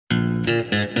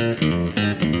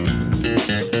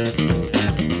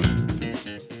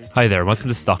Hi there, welcome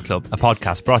to Stock Club, a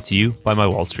podcast brought to you by My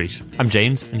Wall Street. I'm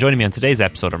James, and joining me on today's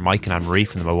episode are Mike and Anne-Marie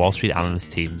from the My Wall Street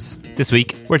analyst teams. This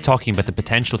week, we're talking about the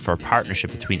potential for a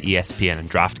partnership between ESPN and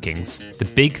DraftKings, the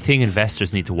big thing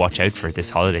investors need to watch out for this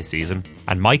holiday season,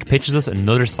 and Mike pitches us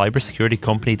another cybersecurity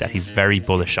company that he's very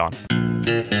bullish on.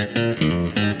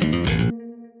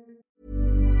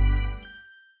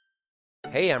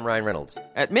 Hey, I'm Ryan Reynolds.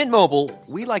 At Mint Mobile,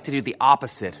 we like to do the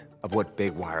opposite of what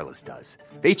Big Wireless does.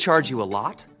 They charge you a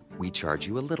lot, we charge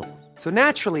you a little. So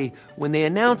naturally, when they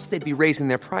announced they'd be raising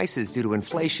their prices due to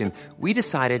inflation, we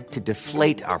decided to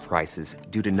deflate our prices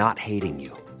due to not hating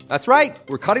you. That's right.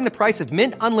 We're cutting the price of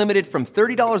Mint Unlimited from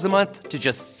 $30 a month to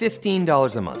just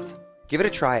 $15 a month. Give it a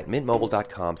try at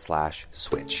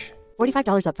mintmobile.com/switch.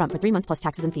 $45 up front for 3 months plus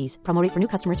taxes and fees. Promo rate for new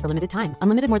customers for limited time.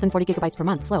 Unlimited more than 40 gigabytes per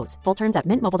month. Slows full terms at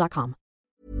mintmobile.com.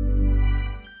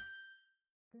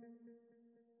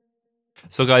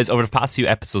 So guys, over the past few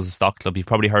episodes of Stock Club, you've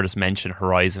probably heard us mention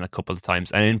Horizon a couple of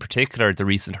times, and in particular the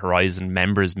recent Horizon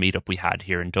members meetup we had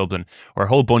here in Dublin, where a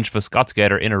whole bunch of us got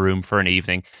together in a room for an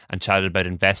evening and chatted about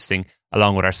investing,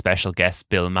 along with our special guest,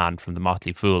 Bill Mann from The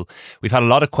Motley Fool. We've had a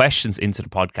lot of questions into the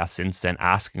podcast since then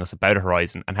asking us about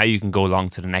Horizon and how you can go along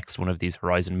to the next one of these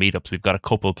Horizon meetups. We've got a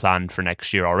couple planned for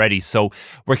next year already. So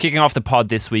we're kicking off the pod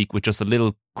this week with just a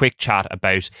little quick chat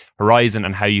about Horizon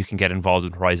and how you can get involved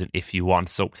in Horizon if you want.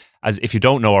 So as if you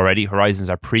don't know already, Horizon is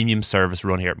our premium service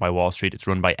run here at My Wall Street. It's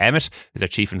run by Emmett, who's our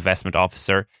Chief Investment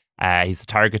Officer. He's the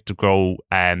target to grow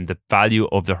the value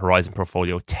of the Horizon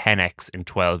portfolio 10x in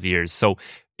 12 years. So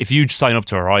if you sign up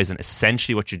to Horizon,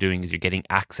 essentially what you're doing is you're getting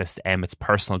access to Emmett's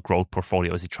personal growth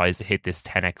portfolio as he tries to hit this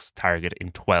 10x target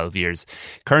in 12 years.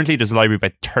 Currently, there's a library of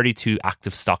about 32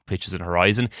 active stock pitches in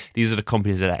Horizon. These are the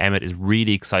companies that Emmett is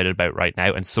really excited about right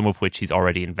now, and some of which he's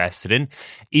already invested in.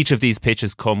 Each of these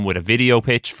pitches come with a video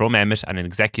pitch from Emmett and an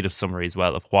executive summary as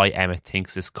well of why Emmett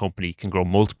thinks this company can grow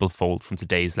multiple fold from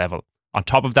today's level. On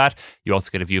top of that, you also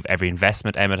get a view of every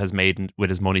investment Emmett has made with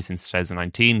his money since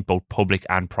 2019, both public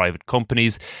and private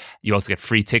companies. You also get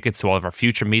free tickets to all of our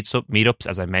future meetups.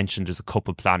 As I mentioned, there's a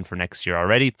couple planned for next year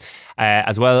already,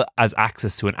 as well as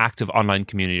access to an active online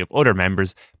community of other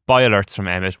members, buy alerts from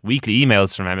Emmett, weekly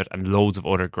emails from Emmett, and loads of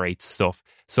other great stuff.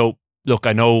 So look,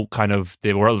 I know kind of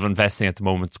the world of investing at the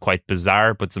moment is quite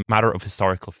bizarre, but it's a matter of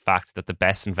historical fact that the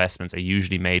best investments are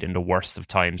usually made in the worst of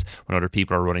times when other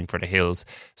people are running for the hills.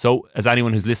 So as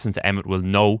anyone who's listened to Emmett will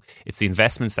know, it's the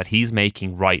investments that he's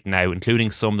making right now,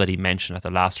 including some that he mentioned at the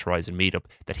last Horizon meetup,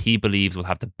 that he believes will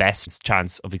have the best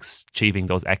chance of achieving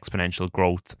those exponential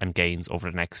growth and gains over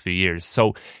the next few years.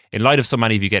 So in light of so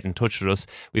many of you getting in touch with us,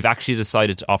 we've actually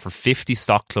decided to offer 50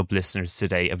 Stock Club listeners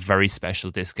today a very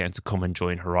special discount to come and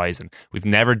join Horizon. We've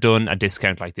never done a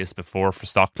discount like this before for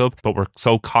Stock Club, but we're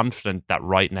so confident that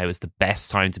right now is the best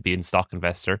time to be in Stock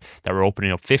Investor that we're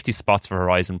opening up 50 spots for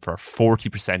Horizon for a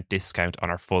 40% discount on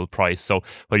our full price. So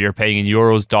whether you're paying in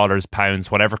euros, dollars,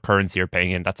 pounds, whatever currency you're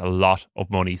paying in, that's a lot of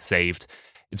money saved.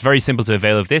 It's very simple to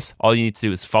avail of this. All you need to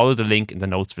do is follow the link in the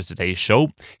notes for today's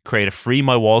show, create a free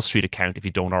My Wall Street account if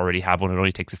you don't already have one. It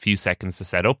only takes a few seconds to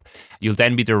set up. You'll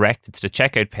then be directed to the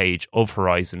checkout page of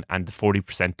Horizon and the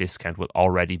 40% discount will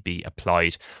already be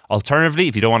applied. Alternatively,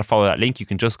 if you don't want to follow that link, you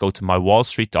can just go to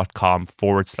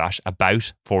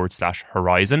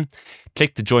mywallstreet.com/about/Horizon.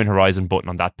 Click the Join Horizon button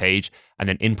on that page and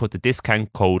then input the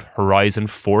discount code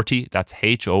Horizon40, that's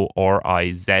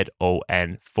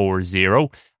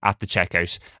HORIZON40 at the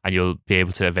checkout, and you'll be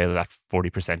able to avail of that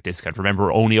 40% discount. Remember,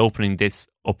 we're only opening this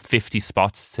up 50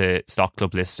 spots to Stock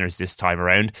Club listeners this time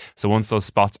around. So once those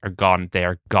spots are gone, they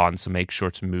are gone. So make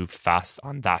sure to move fast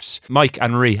on that. Mike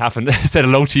and Marie, haven't said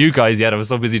hello to you guys yet. I was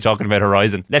so busy talking about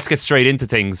Horizon. Let's get straight into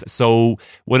things. So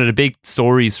one of the big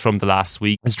stories from the last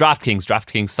week is DraftKings.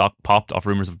 DraftKings stock popped off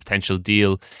rumours of a potential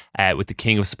deal with the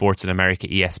king of sports in America,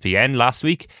 ESPN, last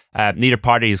week. Neither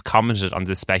party has commented on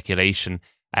this speculation.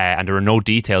 And there are no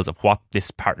details of what this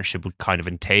partnership would kind of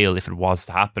entail if it was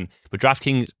to happen. But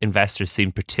DraftKings investors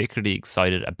seem particularly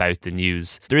excited about the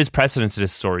news. There is precedent to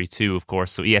this story too, of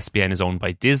course. So ESPN is owned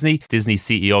by Disney. Disney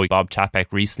CEO Bob Chapek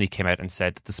recently came out and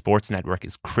said that the sports network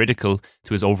is critical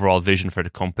to his overall vision for the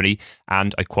company.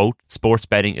 And I quote, "Sports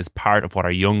betting is part of what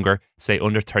our younger, say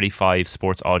under 35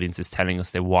 sports audience is telling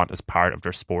us they want as part of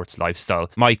their sports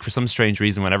lifestyle." Mike, for some strange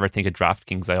reason, whenever I think of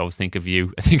DraftKings, I always think of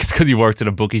you. I think it's because you worked in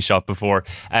a bookie shop before.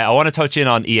 I want to touch in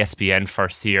on ESPN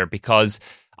first here because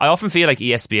I often feel like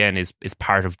ESPN is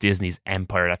part of Disney's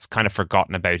empire that's kind of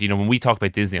forgotten about. You know, when we talk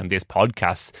about Disney on this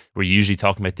podcast, we're usually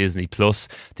talking about Disney Plus.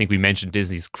 I think we mentioned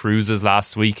Disney's cruises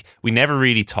last week. We never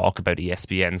really talk about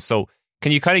ESPN. So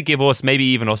can you kind of give us, maybe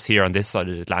even us here on this side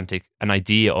of the Atlantic, an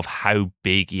idea of how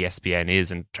big ESPN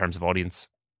is in terms of audience?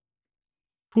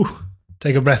 Whew.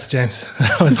 Take a breath, James.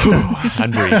 That was,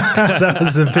 And breathe. that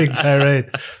was a big tirade.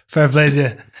 Fair play to you.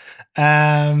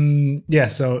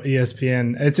 So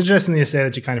ESPN. It's interesting that you say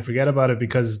that you kind of forget about it,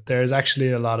 because there's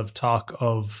actually a lot of talk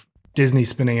of Disney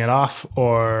spinning it off,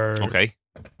 or Okay.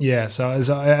 yeah. So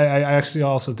I actually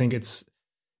also think it's,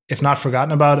 if not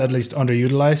forgotten about, at least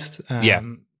underutilized.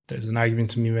 There's an argument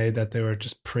to be made that they were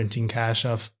just printing cash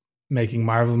off making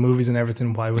Marvel movies and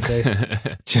everything. Why would they?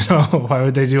 Why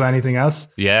would they do anything else?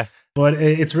 Yeah. But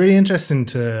it's really interesting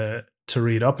to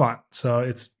read up on. So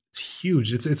it's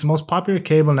huge. It's the most popular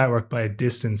cable network by a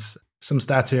distance. Some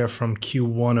stats here from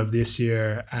Q1 of this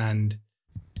year, and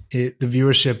the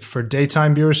viewership for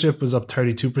daytime viewership was up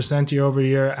 32% year over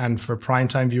year, and for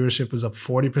primetime viewership was up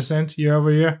 40% year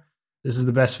over year. This is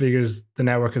the best figures the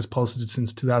network has posted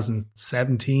since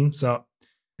 2017. So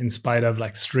in spite of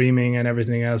like streaming and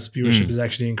everything else, viewership is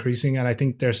actually increasing. And I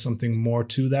think there's something more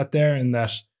to that there, in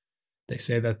that they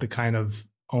say that the kind of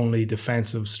only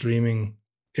defense of streaming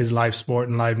is live sport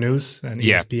and live news, and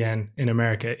ESPN in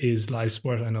America is live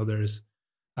sport. I know there's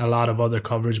a lot of other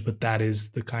coverage, but that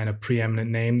is the kind of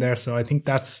preeminent name there. So I think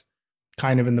that's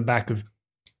kind of in the back of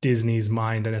Disney's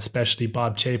mind, and especially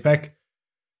Bob Chapek.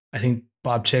 I think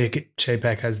Bob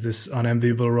Chapek has this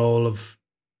unenviable role of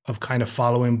kind of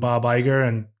following Bob Iger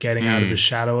and getting out of his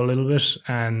shadow a little bit.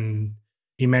 And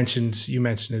you mentioned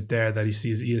it there, that he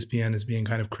sees ESPN as being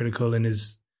kind of critical in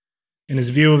his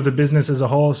view of the business as a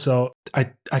whole. So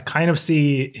I kind of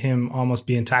see him almost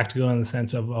being tactical in the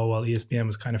sense of, oh, well, ESPN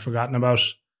was kind of forgotten about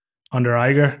under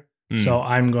Iger. So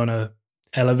I'm going to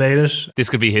elevate it. This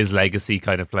could be his legacy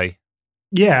kind of play.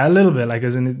 Yeah, a little bit. Like,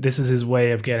 as in, this is his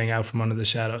way of getting out from under the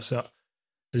shadow. So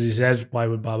as you said, why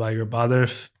would Bob Iger bother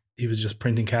if he was just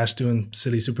printing cash doing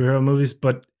silly superhero movies?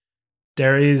 But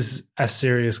there is a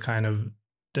serious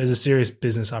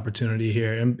business opportunity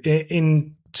here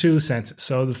in two senses.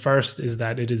 So the first is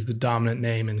that it is the dominant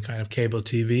name in kind of cable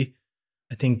TV.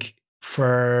 I think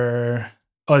in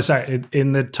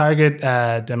the target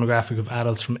demographic of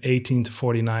adults from 18 to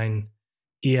 49,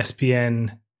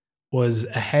 ESPN was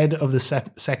ahead of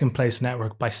the second place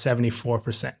network by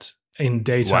 74% in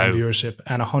daytime viewership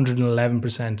and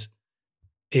 111%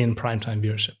 in primetime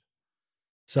viewership.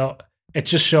 So it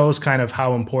just shows kind of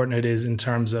how important it is in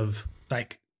terms of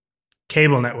like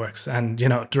cable networks. And,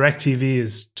 DirecTV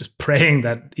is just praying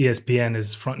that ESPN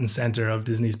is front and center of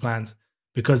Disney's plans,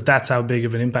 because that's how big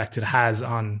of an impact it has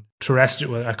on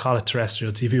terrestrial. I call it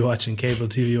terrestrial TV watching, cable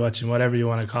TV watching, whatever you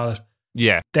want to call it.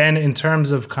 Yeah. Then in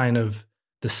terms of kind of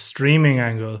the streaming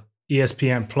angle,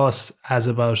 ESPN Plus has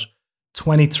about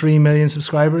 23 million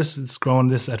subscribers. It's grown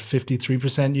this at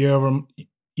 53%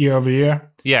 year over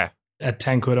year. Yeah. At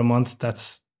 10 quid a month,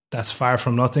 that's far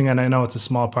from nothing. And I know it's a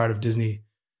small part of Disney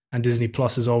and Disney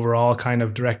Plus's overall kind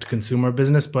of direct to consumer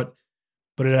business, but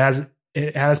it has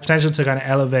potential to kind of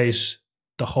elevate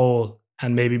the whole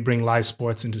and maybe bring live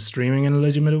sports into streaming in a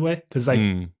legitimate way. Because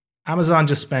Amazon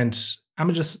just spent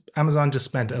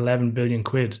 11 billion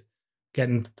quid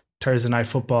getting Thursday Night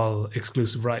Football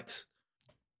exclusive rights.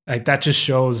 Like, that just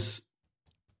shows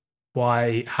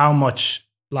how much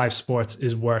live sports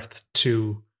is worth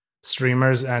to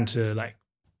streamers and to like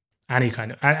any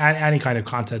kind of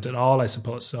content at all, I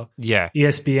suppose. So yeah,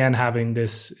 ESPN having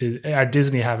this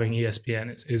Disney having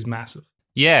ESPN is massive.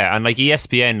 Yeah, and like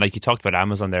ESPN, like you talked about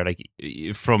Amazon there, like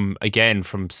from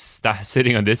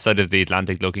sitting on this side of the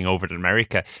Atlantic looking over to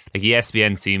America, like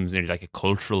ESPN seems nearly like a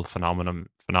cultural phenomenon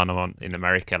in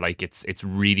America. Like it's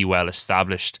really well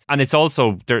established, and it's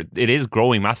also it is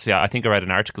growing massively. I think I read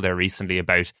an article there recently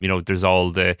about, there's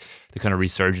all the kind of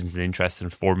resurgence and interest in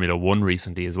Formula One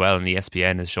recently as well, and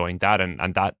ESPN is showing that,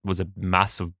 and that was a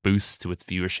massive boost to its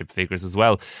viewership figures as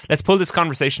well. Let's pull this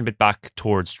conversation a bit back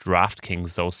towards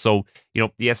DraftKings though. So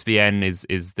ESPN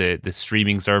is the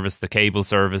streaming service, the cable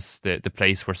service, the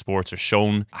place where sports are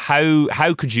shown.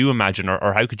 How could you imagine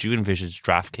or how could you envisage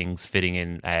DraftKings fitting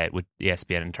in with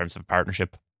ESPN in terms of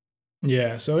partnership?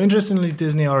 Yeah, so interestingly,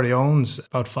 Disney already owns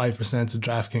about 5% of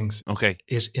DraftKings. Okay.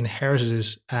 It inherited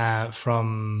it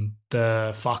from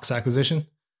the Fox acquisition.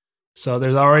 So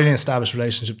there's already an established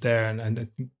relationship there, and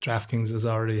DraftKings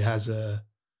has a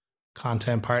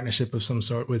content partnership of some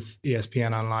sort with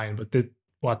ESPN Online. But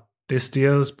what this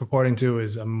deal is purporting to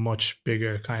is a much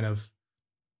bigger kind of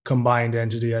combined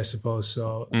entity, I suppose.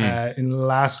 So in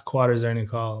last quarter's earnings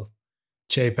call,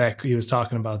 Chapek, he was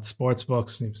talking about sports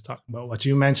books, and he was talking about what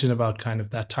you mentioned about kind of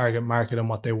that target market and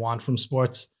what they want from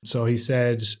sports. So he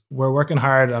said, we're working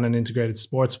hard on an integrated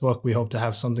sports book. We hope to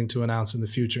have something to announce in the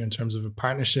future in terms of a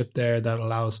partnership there that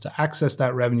allows us to access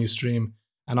that revenue stream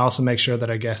and also make sure that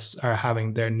our guests are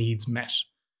having their needs met.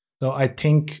 So I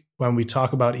think when we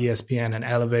talk about ESPN and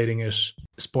elevating it,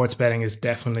 sports betting is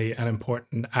definitely an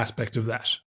important aspect of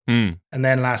that. And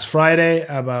then last Friday,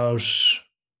 DraftKings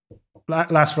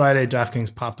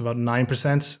popped about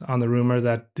 9% on the rumor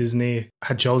that Disney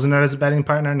had chosen it as a betting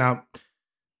partner. Now,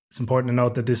 it's important to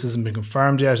note that this hasn't been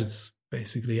confirmed yet. It's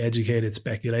basically educated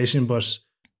speculation, but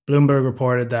Bloomberg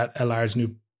reported that a large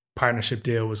new partnership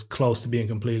deal was close to being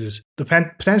completed. The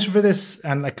potential for this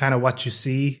and like kind of what you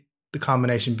see the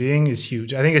combination being is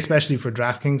huge. I think especially for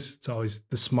DraftKings, it's always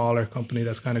the smaller company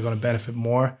that's kind of going to benefit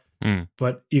more.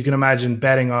 But you can imagine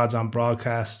betting odds on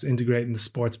broadcasts, integrating the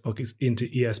sportsbook is into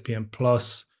ESPN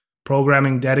Plus,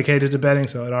 programming dedicated to betting.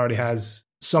 So it already has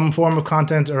some form of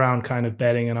content around kind of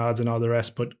betting and odds and all the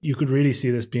rest. But you could really see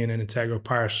this being an integral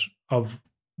part of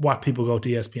what people go to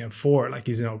ESPN for, like,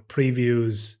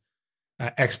 previews,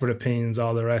 expert opinions,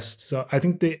 all the rest. So I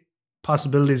think the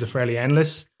possibilities are fairly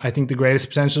endless. I think the greatest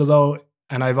potential, though,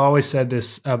 and I've always said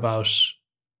this about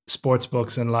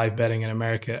sportsbooks and live betting in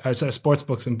America,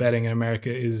 sportsbooks and betting in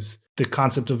America, is the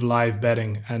concept of live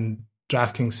betting. And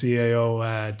DraftKings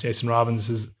CAO Jason Robbins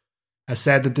has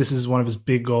said that this is one of his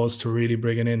big goals to really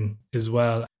bring it in as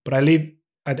well. But I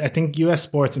think US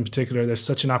sports in particular, there's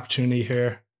such an opportunity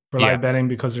here for live betting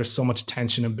because there's so much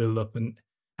tension and build up, and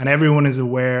everyone is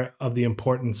aware of the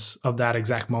importance of that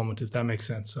exact moment, if that makes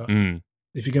sense. So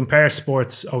if you compare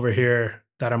sports over here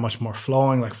that are much more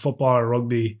flowing, like football or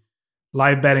rugby,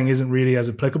 live betting isn't really as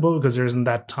applicable because there isn't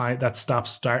that time, that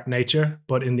stop-start nature.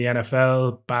 But in the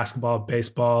NFL, basketball,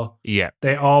 baseball,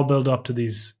 they all build up to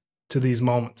these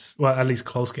moments. Well, at least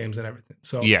close games and everything.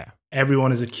 So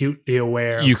everyone is acutely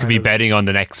aware. You could be betting on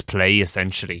the next play,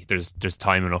 essentially. There's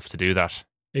time enough to do that.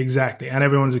 Exactly. And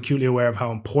everyone's acutely aware of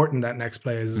how important that next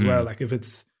play is as well. Like if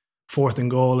it's 4th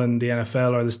and goal in the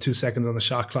NFL, or there's 2 seconds on the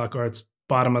shot clock, or it's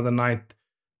bottom of the ninth,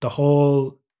 the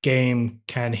whole game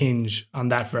can hinge on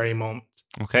that very moment.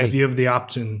 Okay. And if you have the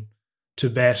option to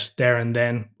bet there and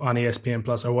then on ESPN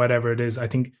Plus or whatever it is, I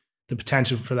think the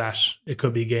potential for that, it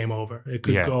could be game over. It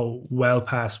could go well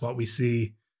past what we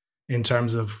see in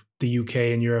terms of the UK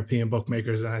and European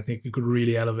bookmakers, and I think it could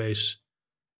really elevate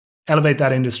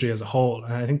that industry as a whole.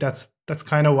 And I think that's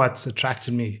kind of what's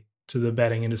attracted me to the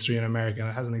betting industry in America. And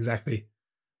it hasn't exactly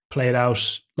played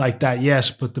out like that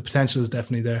yet, but the potential is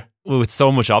definitely there. Well, with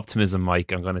so much optimism,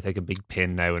 Mike, I'm going to take a big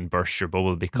pin now and burst your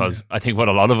bubble, because I think what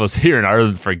a lot of us here in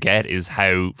Ireland forget is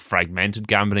how fragmented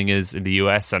gambling is in the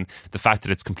US, and the fact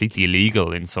that it's completely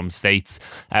illegal in some states.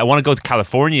 I want to go to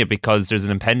California because there's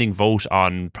an impending vote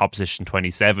on Proposition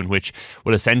 27, which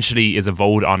will essentially is a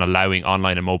vote on allowing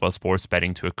online and mobile sports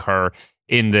betting to occur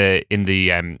in the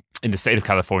state of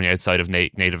California, outside of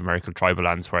Native American tribal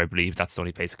lands, where I believe that's the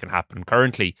only place it can happen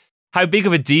currently. How big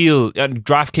of a deal?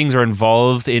 DraftKings are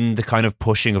involved in the kind of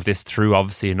pushing of this through.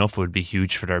 Obviously enough, it would be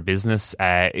huge for their business.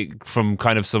 From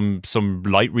kind of some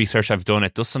light research I've done,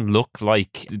 it doesn't look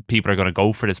like people are going to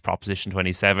go for this Proposition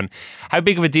 27. How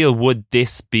big of a deal would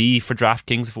this be for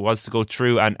DraftKings if it was to go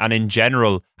through? And in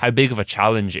general, how big of a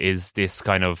challenge is this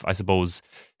kind of, I suppose,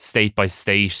 state by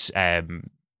state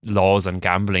laws on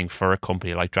gambling for a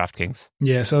company like DraftKings?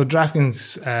 Yeah, so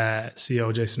DraftKings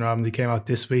CEO Jason Robbins, he came out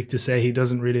this week to say he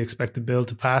doesn't really expect the bill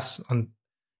to pass and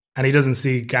he doesn't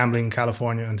see gambling in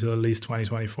California until at least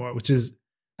 2024, which is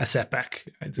a setback.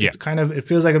 It's kind of, it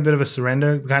feels like a bit of a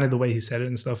surrender, kind of the way he said it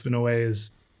and stuff. In a way,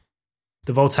 is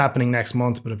the vote's happening next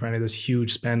month, but apparently there's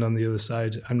huge spend on the other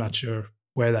side. I'm not sure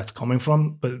where that's coming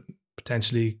from, but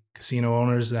potentially casino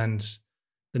owners and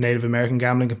the Native American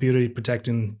gambling community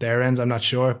protecting their ends. I'm not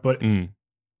sure, but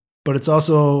it's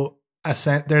also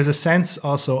there's a sense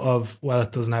also of, well,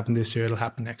 it doesn't happen this year, it'll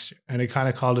happen next year, and it kind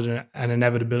of called it an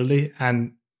inevitability.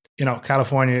 And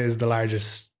California is the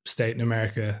largest state in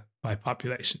America by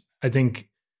population. I think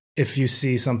if you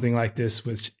see something like this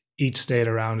with each state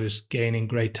around it gaining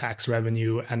great tax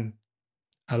revenue and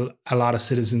a lot of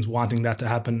citizens wanting that to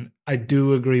happen, I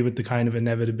do agree with the kind of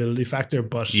inevitability factor.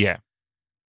 But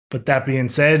that being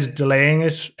said, delaying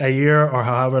it a year or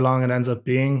however long it ends up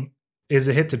being is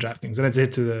a hit to DraftKings, and it's a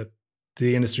hit to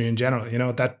the industry in general.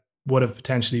 That would have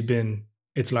potentially been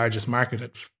its largest market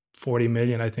at 40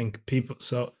 million, I think, people.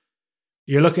 So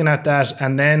you're looking at that.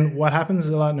 And then what happens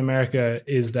a lot in America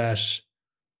is that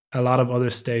a lot of other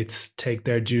states take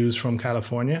their dues from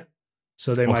California.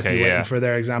 So they might be waiting for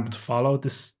their example to follow.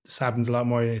 This happens a lot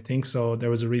more than you think. So there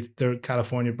was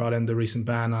California brought in the recent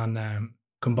ban on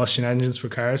combustion engines for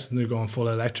cars, and they're going full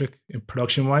electric in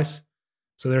production wise.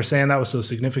 So they're saying that was so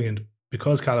significant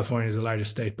because California is the largest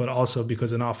state, but also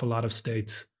because an awful lot of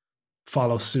states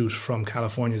follow suit from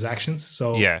California's actions.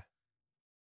 So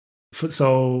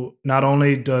so not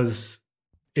only does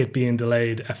it being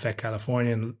delayed affect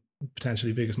California and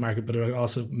potentially biggest market, but it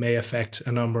also may affect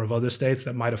a number of other states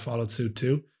that might have followed suit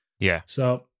too. Yeah.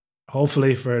 So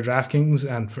hopefully for DraftKings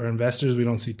and for investors, we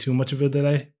don't see too much of a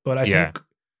delay. But I think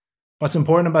what's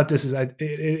important about this is it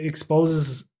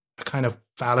exposes a kind of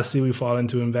fallacy we fall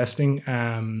into investing.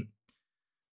 And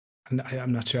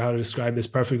I'm not sure how to describe this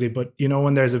perfectly, but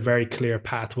when there's a very clear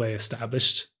pathway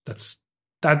established,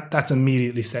 that's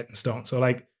immediately set in stone. So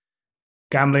like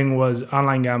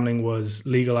online gambling was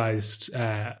legalized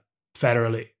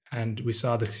federally, and we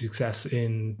saw the success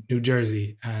in New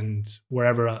Jersey and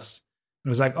wherever else. It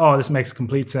was like, oh, this makes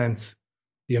complete sense.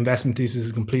 The investment thesis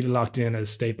is completely locked in as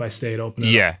state by state open.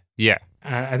 Yeah.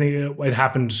 And I think it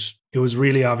happened. It was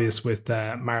really obvious with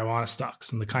marijuana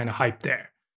stocks and the kind of hype there.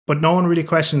 But no one really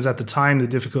questions at the time the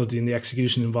difficulty and the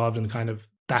execution involved in kind of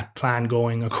that plan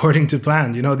going according to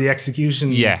plan. The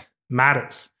execution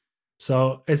matters.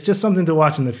 So it's just something to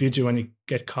watch in the future when you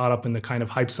get caught up in the kind of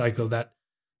hype cycle that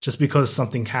just because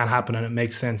something can happen and it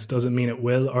makes sense doesn't mean it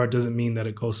will, or it doesn't mean that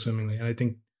it goes swimmingly. And I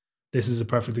think this is a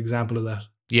perfect example of that.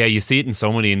 Yeah, you see it in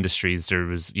so many industries. There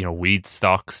was, weed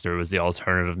stocks, there was the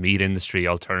alternative meat industry,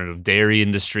 alternative dairy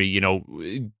industry,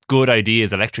 good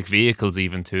ideas, electric vehicles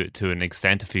even to an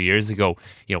extent a few years ago.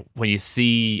 When you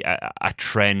see a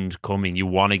trend coming, you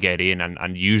want to get in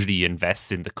and usually you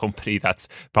invest in the company that's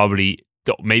probably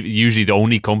usually the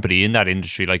only company in that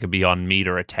industry, like a Beyond Meat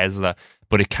or a Tesla.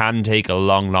 But it can take a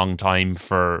long, long time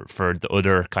for the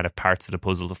other kind of parts of the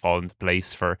puzzle to fall into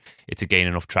place for it to gain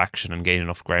enough traction and gain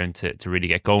enough ground to really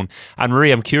get going. And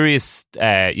Marie, I'm curious,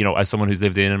 as someone who's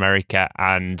lived in America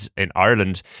and in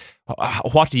Ireland,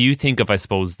 what do you think of, I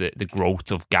suppose, the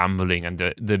growth of gambling and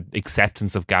the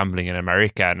acceptance of gambling in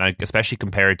America, and especially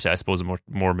compared to, I suppose, a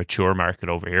more mature market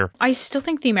over here? I still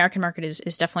think the American market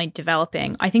is definitely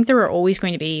developing. I think there are always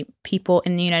going to be people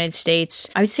in the United States,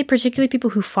 I would say particularly people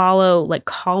who follow like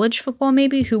college football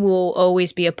maybe, who will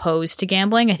always be opposed to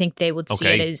gambling. I think they would see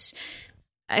it as,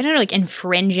 I don't know, like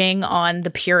infringing on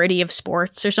the purity of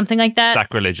sports or something like that.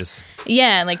 Sacrilegious.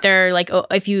 Yeah, and like they're like, oh,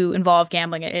 if you involve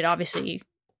gambling, it obviously...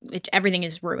 everything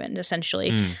is ruined essentially,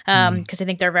 because I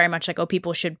think they're very much like, oh,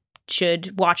 people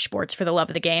should watch sports for the love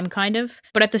of the game kind of.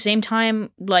 But at the same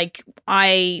time, like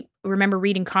I remember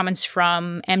reading comments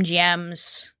from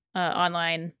MGM's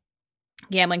online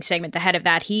gambling segment. The head of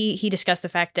that, he discussed the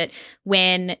fact that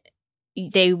when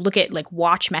they look at like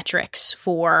watch metrics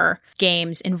for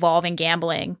games involving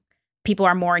gambling, people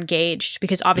are more engaged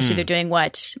because obviously they're doing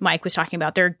what Mike was talking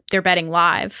about. They're betting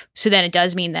live. So then it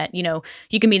does mean that,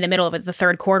 you can be in the middle of the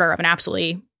third quarter of an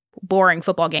absolutely boring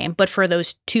football game. But for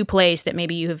those two plays that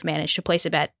maybe you have managed to place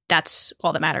a bet, that's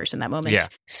all that matters in that moment. Yeah.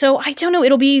 So I don't know.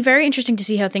 It'll be very interesting to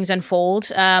see how things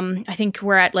unfold. I think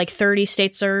we're at like 30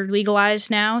 states are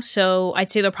legalized now. So I'd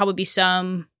say there'll probably be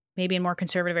some maybe in more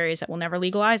conservative areas that will never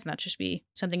legalize, and that just be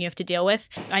something you have to deal with.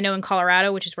 I know in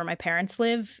Colorado, which is where my parents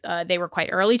live, they were quite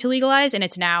early to legalize, and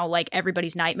it's now like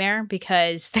everybody's nightmare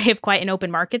because they have quite an open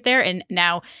market there, and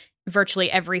now virtually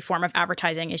every form of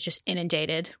advertising is just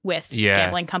inundated with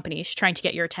gambling companies trying to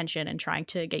get your attention and trying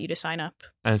to get you to sign up.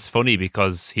 And it's funny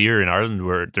because here in Ireland,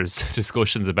 where there's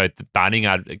discussions about banning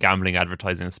gambling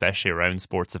advertising, especially around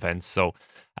sports events. So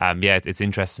it's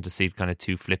interesting to see kind of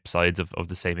two flip sides of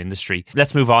the same industry.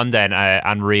 Let's move on then.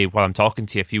 Anne-Marie, while I'm talking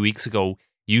to you a few weeks ago,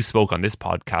 you spoke on this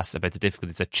podcast about the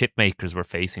difficulties that chip makers were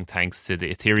facing thanks to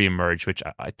the Ethereum merge, which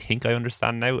I think I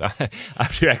understand now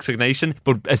after your explanation.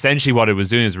 But essentially what it was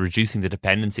doing is reducing the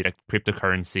dependency that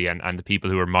cryptocurrency and the people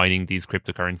who were mining these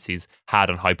cryptocurrencies had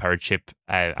on high-powered chip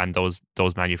and those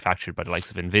manufactured by the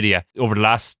likes of NVIDIA. Over the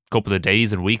last couple of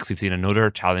days and weeks, we've seen another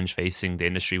challenge facing the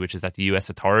industry, which is that the US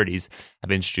authorities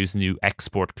have introduced new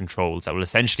export controls that will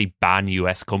essentially ban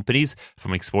US companies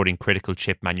from exporting critical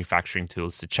chip manufacturing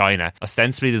tools to China.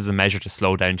 Ostensibly, this is a measure to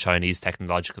slow down Chinese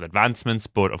technological advancements,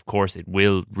 but of course it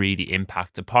will really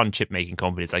impact upon chip-making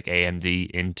companies like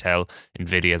AMD, Intel,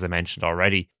 NVIDIA, as I mentioned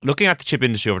already. Looking at the chip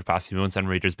industry over the past few months,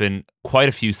 Anne-Marie, there's been quite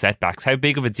a few setbacks. How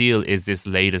big of a deal is this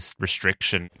latest restriction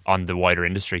on the wider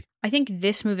industry? I think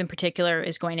this move in particular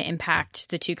is going to impact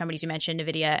the two companies you mentioned,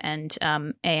 NVIDIA and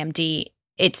AMD.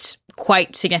 It's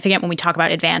quite significant when we talk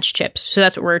about advanced chips. So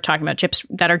that's what we're talking about, chips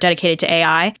that are dedicated to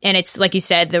AI. And it's, like you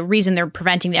said, the reason they're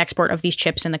preventing the export of these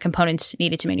chips and the components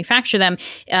needed to manufacture them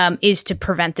is to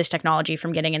prevent this technology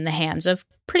from getting in the hands of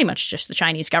pretty much just the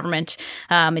Chinese government.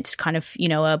 It's kind of,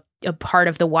 a a part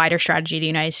of the wider strategy the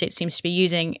United States seems to be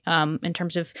using in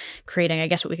terms of creating, I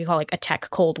guess, what we could call like a tech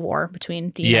Cold War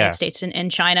between the United States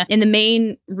and China. And the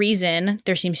main reason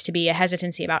there seems to be a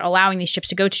hesitancy about allowing these chips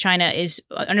to go to China is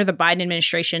under the Biden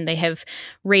administration, they have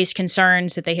raised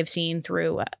concerns that they have seen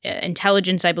through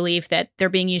intelligence, I believe, that they're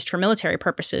being used for military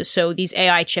purposes. So these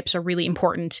AI chips are really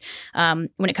important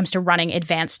when it comes to running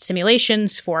advanced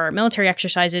simulations for military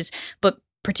exercises, but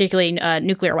particularly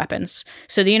nuclear weapons.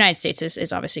 So the United States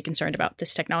is obviously concerned about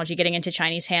this technology getting into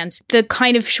Chinese hands. The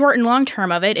kind of short and long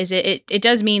term of it is it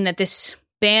does mean that this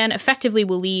ban effectively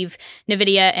will leave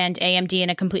NVIDIA and AMD in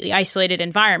a completely isolated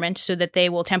environment so that they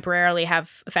will temporarily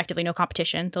have effectively no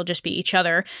competition. They'll just be each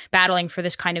other battling for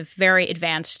this kind of very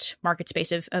advanced market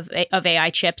space of AI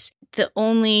chips. The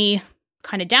only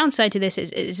kind of downside to this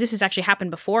is this has actually happened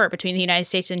before between the United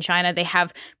States and China. They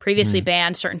have previously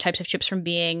banned certain types of chips from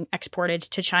being exported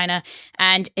to China,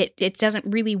 and it doesn't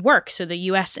really work. So the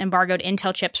US embargoed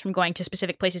Intel chips from going to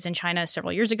specific places in China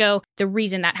several years ago. The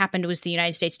reason that happened was the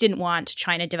United States didn't want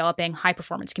China developing high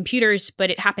performance computers, but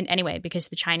it happened anyway because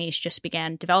the Chinese just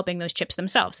began developing those chips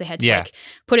themselves. They had to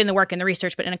put in the work and the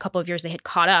research, but in a couple of years they had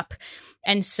caught up.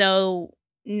 And so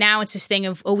now it's this thing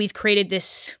of, we've created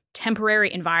this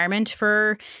temporary environment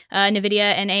for NVIDIA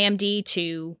and AMD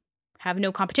to have no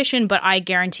competition, but I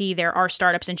guarantee there are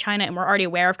startups in China, and we're already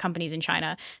aware of companies in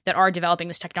China that are developing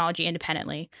this technology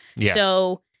independently. Yeah.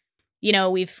 So,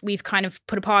 we've kind of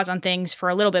put a pause on things for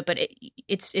a little bit, but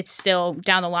it's still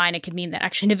down the line. It could mean that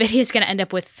actually NVIDIA is going to end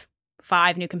up with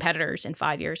 5 new competitors in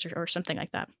 5 years or something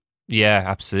like that. Yeah,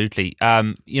 absolutely.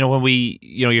 When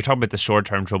you're talking about the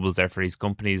short-term troubles there for these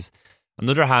companies. On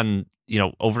the other hand,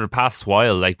 over the past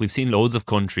while, like we've seen loads of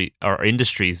country or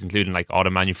industries, including like auto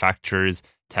manufacturers,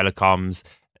 telecoms,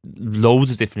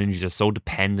 loads of different industries are so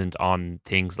dependent on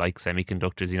things like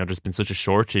semiconductors. There's been such a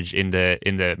shortage in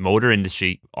the motor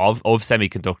industry of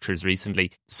semiconductors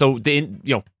recently. So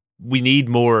we need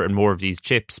more and more of these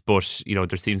chips, but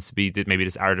there seems to be maybe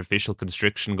this artificial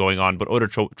constriction going on, but other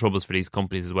troubles for these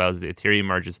companies as well as the Ethereum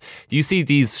merges. Do you see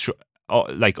these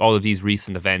like all of these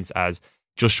recent events as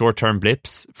just short-term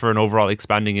blips for an overall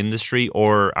expanding industry,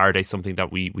 or are they something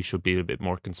that we should be a bit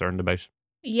more concerned about?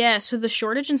 Yeah, so the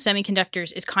shortage in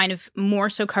semiconductors is kind of more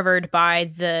so covered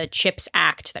by the CHIPS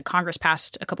Act that Congress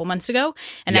passed a couple months ago.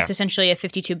 And that's essentially a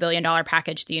 $52 billion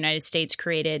package the United States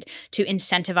created to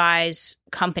incentivize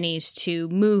companies to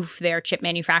move their chip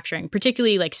manufacturing,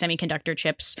 particularly like semiconductor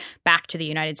chips, back to the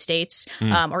United States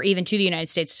or even to the United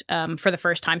States for the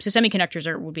first time. So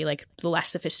semiconductors would be like less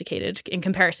sophisticated in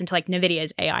comparison to like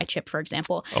NVIDIA's AI chip, for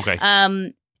example. Okay.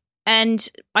 And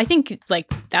I think like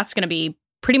that's going to be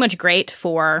pretty much great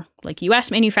for like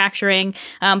US manufacturing,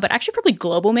 but actually probably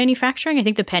global manufacturing. I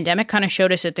think the pandemic kind of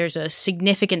showed us that there's a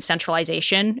significant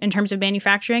centralization in terms of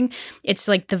manufacturing. It's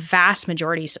like the vast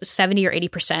majority, so 70 or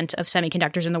 80% of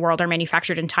semiconductors in the world are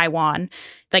manufactured in Taiwan.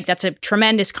 Like that's a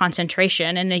tremendous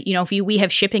concentration. And, if we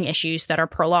have shipping issues that are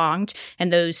prolonged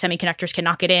and those semiconductors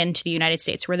cannot get into the United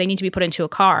States where they need to be put into a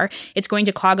car, it's going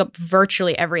to clog up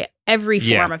virtually every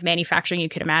form of manufacturing you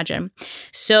could imagine.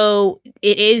 So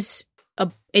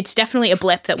it's definitely a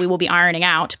blip that we will be ironing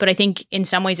out, but I think in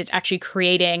some ways it's actually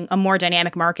creating a more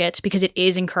dynamic market because it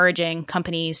is encouraging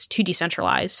companies to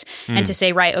decentralize and to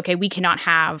say, right, okay, we cannot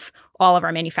have all of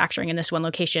our manufacturing in this one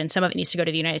location. Some of it needs to go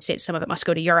to the United States. Some of it must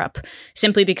go to Europe,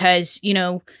 simply because,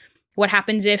 what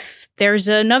happens if there's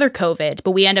another COVID,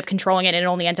 but we end up controlling it and it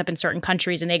only ends up in certain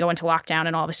countries and they go into lockdown,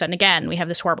 and all of a sudden, again, we have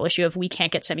this horrible issue of we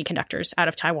can't get semiconductors out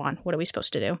of Taiwan. What are we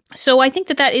supposed to do? So I think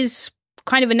that is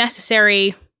kind of a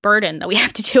necessary burden that we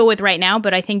have to deal with right now,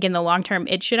 but I think in the long term,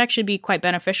 it should actually be quite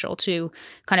beneficial to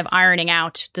kind of ironing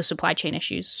out the supply chain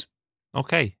issues.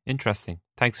 Okay, interesting.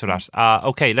 Thanks for that.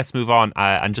 Okay, let's move on.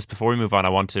 And just before we move on, I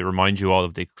want to remind you all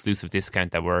of the exclusive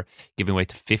discount that we're giving away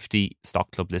to 50 Stock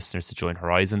Club listeners to join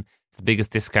Horizon. It's the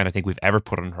biggest discount I think we've ever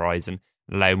put on Horizon.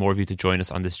 Allow more of you to join us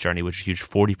on this journey, which is a huge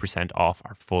 40% off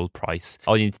our full price.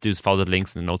 All you need to do is follow the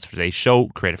links in the notes for today's show,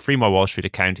 create a free My Wall Street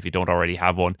account if you don't already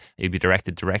have one. You'll be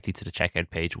directed directly to the checkout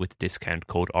page with the discount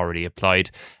code already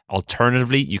applied.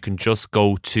 Alternatively, you can just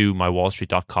go to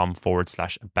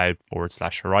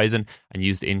mywallstreet.com/about/horizon and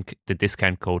use the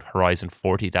discount code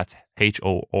Horizon40. That's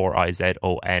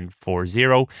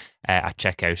HORIZON40 at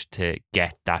checkout to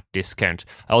get that discount.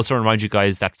 I also remind you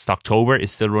guys that Stocktober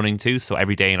is still running too. So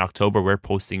every day in October, we're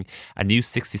posting a new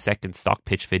 60-second stock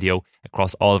pitch video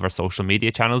across all of our social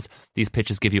media channels. These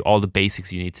pitches give you all the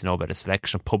basics you need to know about a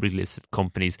selection of publicly listed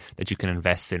companies that you can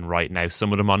invest in right now.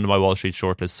 Some of them on the My Wall Street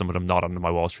shortlist, some of them not on the My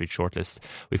Wall Street shortlist.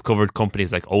 We've covered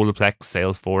companies like Olaplex,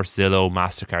 Salesforce, Zillow,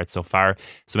 MasterCard so far.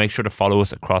 So make sure to follow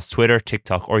us across Twitter,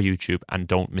 TikTok or YouTube and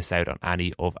don't miss out out on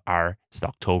any of our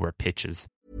Stocktober pitches.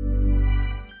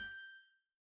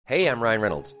 Hey, I'm Ryan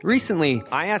Reynolds. Recently,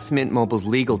 I asked Mint Mobile's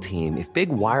legal team if big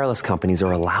wireless companies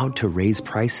are allowed to raise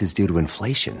prices due to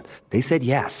inflation. They said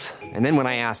yes. And then when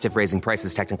I asked if raising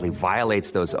prices technically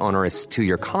violates those onerous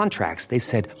 2-year contracts, they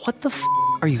said, "What the f***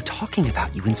 are you talking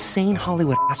about, you insane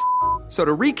Hollywood ass?" So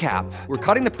to recap, we're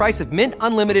cutting the price of Mint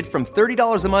Unlimited from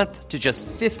 $30 a month to just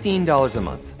 $15 a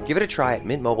month. Give it a try at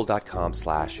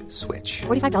mintmobile.com/switch.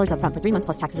 $45 up front for 3 months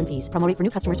plus taxes and fees. Promo rate for new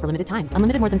customers for limited time.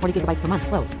 Unlimited more than 40 gigabytes per month.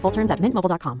 Slows full terms at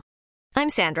mintmobile.com. I'm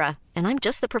Sandra, and I'm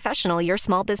just the professional your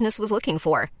small business was looking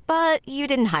for. But you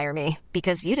didn't hire me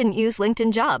because you didn't use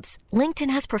LinkedIn Jobs. LinkedIn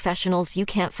has professionals you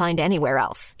can't find anywhere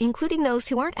else, including those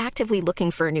who aren't actively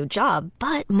looking for a new job,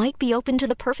 but might be open to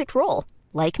the perfect role,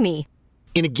 like me.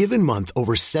 In a given month,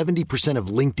 over 70% of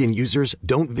LinkedIn users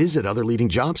don't visit other leading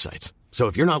job sites. So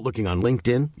if you're not looking on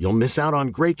LinkedIn, you'll miss out on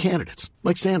great candidates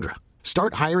like Sandra.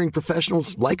 Start hiring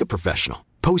professionals like a professional.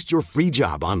 Post your free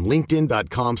job on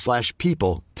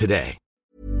linkedin.com/people today.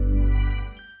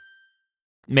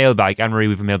 Mailbag. Anne-Marie,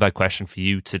 we have a mailbag question for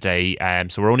you today.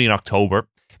 So we're only in October,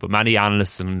 but many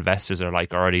analysts and investors are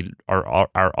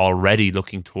already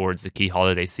looking towards the key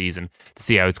holiday season to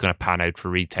see how it's going to pan out for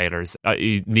retailers.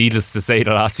 Needless to say,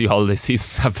 the last few holiday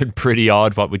seasons have been pretty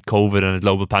odd, what with COVID and a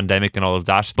global pandemic and all of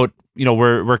that. But you know,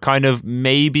 we're kind of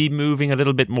maybe moving a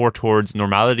little bit more towards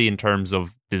normality in terms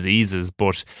of diseases,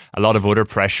 but a lot of other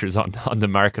pressures on the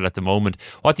market at the moment.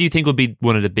 What do you think will be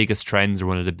one of the biggest trends or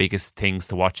one of the biggest things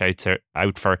to watch out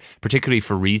for, particularly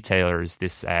for retailers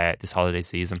this holiday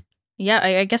season? Yeah,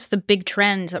 I guess the big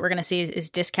trend that we're going to see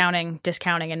is discounting,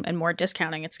 and more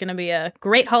discounting. It's going to be a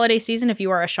great holiday season if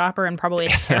you are a shopper, and probably a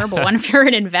terrible one if you're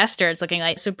an investor, it's looking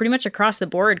like. So pretty much across the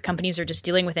board, companies are just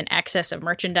dealing with an excess of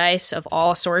merchandise of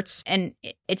all sorts. And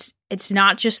it's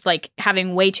not just like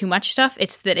having way too much stuff,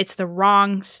 it's that it's the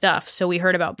wrong stuff. So we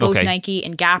heard about both Nike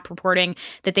and Gap reporting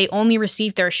that they only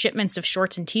received their shipments of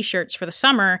shorts and t-shirts for the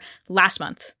summer last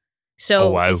month.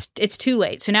 So it's too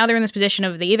late. So now they're in this position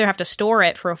of they either have to store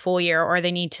it for a full year or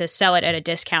they need to sell it at a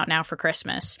discount now for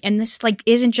Christmas. And this like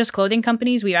isn't just clothing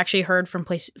companies. We've actually heard from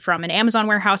an Amazon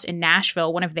warehouse in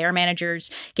Nashville. One of their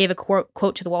managers gave a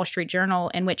quote to the Wall Street Journal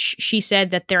in which she said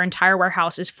that their entire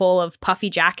warehouse is full of puffy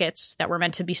jackets that were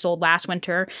meant to be sold last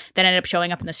winter that ended up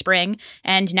showing up in the spring.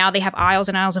 And now they have aisles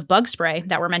and aisles of bug spray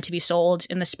that were meant to be sold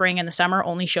in the spring and the summer,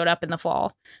 only showed up in the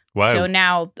fall. Wow. So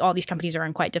now all these companies are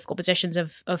in quite difficult positions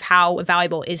of how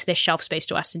valuable is this shelf space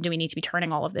to us, and do we need to be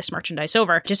turning all of this merchandise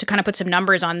over? Just to kind of put some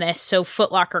numbers on this, so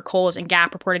Foot Locker, Kohl's, and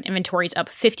Gap reported inventories up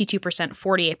 52%,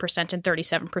 48%, and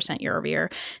 37% year over year.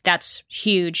 That's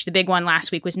huge. The big one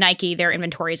last week was Nike. Their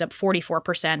inventory is up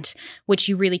 44%, which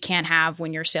you really can't have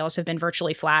when your sales have been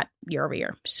virtually flat year over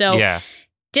year. So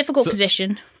difficult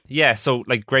position. Yeah, so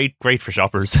like great for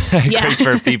shoppers, great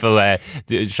for people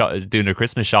doing their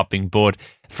Christmas shopping, but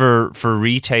for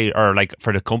retail or like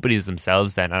for the companies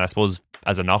themselves then, and I suppose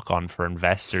as a knock-on for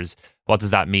investors, what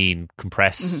does that mean?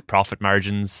 Compress profit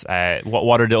margins?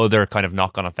 What are the other kind of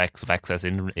knock-on effects of excess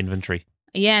inventory?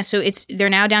 Yeah, so they're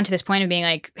now down to this point of being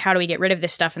like, how do we get rid of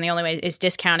this stuff? And the only way is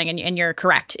discounting. And you're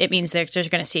correct. It means they're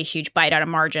just going to see a huge bite out of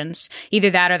margins. Either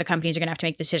that or the companies are going to have to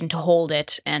make the decision to hold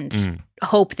it and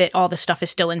hope that all the stuff is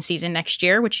still in season next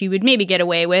year, which you would maybe get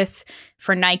away with.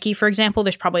 For Nike, for example,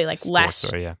 there's probably like less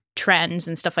trends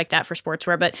and stuff like that for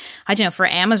sportswear. But I don't know, for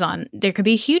Amazon, there could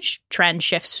be huge trend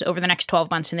shifts over the next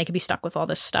 12 months and they could be stuck with all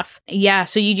this stuff. Yeah,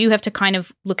 so you do have to kind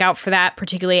of look out for that,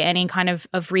 particularly any kind of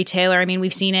retailer. I mean,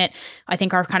 we've seen it. I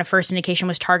think our kind of first indication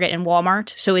was Target and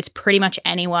Walmart. So it's pretty much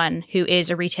anyone who is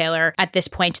a retailer at this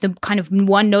point. The kind of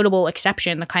one notable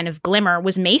exception, the kind of glimmer,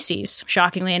 was Macy's,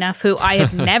 shockingly enough, who I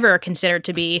have never considered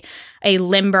to be a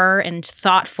limber and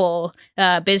thoughtful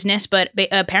business, but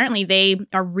apparently they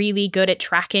are really good at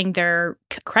tracking their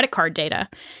credit card data.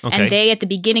 And they, at the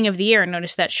beginning of the year,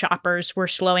 noticed that shoppers were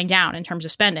slowing down in terms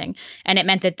of spending. And it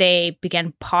meant that they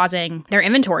began pausing their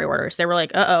inventory orders. They were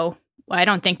like, I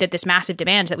don't think that this massive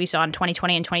demand that we saw in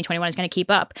 2020 and 2021 is going to keep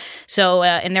up. So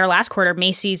in their last quarter,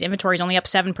 Macy's inventory is only up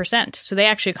 7%. So they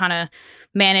actually kind of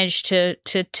managed to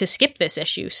skip this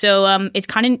issue. So it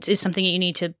kind of is something that you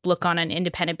need to look on an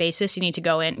independent basis. You need to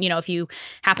go in, if you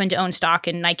happen to own stock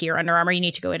in Nike or Under Armour, you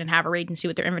need to go in and have a read and see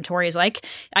what their inventory is like.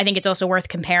 I think it's also worth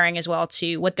comparing as well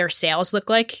to what their sales look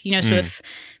like. So if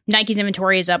Nike's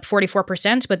inventory is up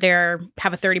 44%, but they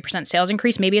have a 30% sales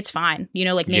increase, maybe it's fine.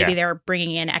 Maybe they're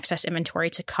bringing in excess inventory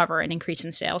to cover an increase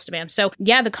in sales demand. So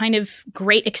yeah, the kind of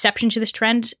great exception to this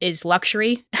trend is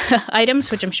luxury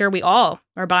items, which I'm sure we all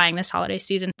are buying this holiday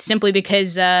season, simply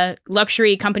because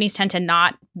luxury companies tend to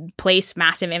not place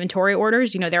massive inventory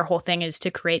orders. Their whole thing is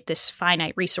to create this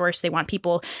finite resource. They want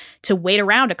people to wait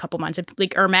around a couple months.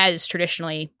 Like Hermes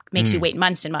traditionally makes you wait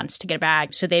months and months to get a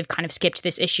bag. So they've kind of skipped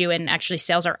this issue, and actually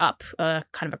sales are up kind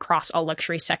of across all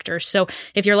luxury sectors. So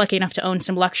if you're lucky enough to own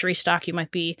some luxury stock, you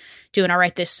might be doing all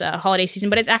right this holiday season.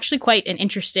 But it's actually quite an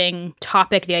interesting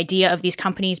topic, the idea of these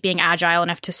companies being agile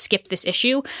enough to skip this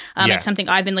issue. It's something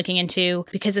I've been looking into,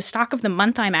 because the stock of the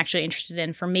month I'm actually interested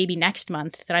in for maybe next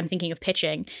month that I'm thinking of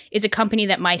pitching is a company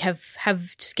that might have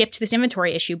skipped this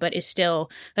inventory issue, but is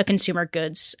still a consumer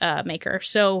goods maker.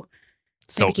 So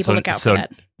maybe keep a lookout for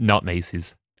that. Not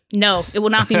Macy's. No, it will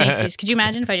not be Macy's. Could you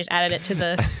imagine if I just added it to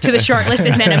the short list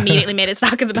and then immediately made it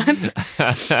stock of the month?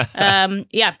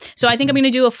 So I think I'm going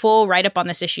to do a full write-up on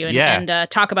this issue and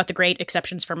talk about the great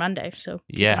exceptions for Monday. So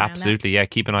absolutely. Yeah,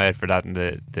 keep an eye out for that in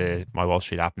the My Wall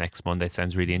Street app next Monday. It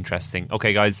sounds really interesting.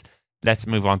 Okay, guys, let's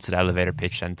move on to the elevator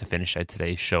pitch then to finish out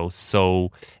today's show. So,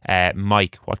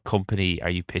 Mike, what company are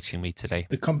you pitching me today?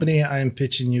 The company I'm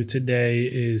pitching you today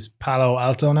is Palo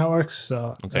Alto Networks.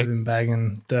 So I've been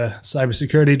bagging the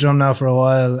cybersecurity drum now for a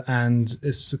while, and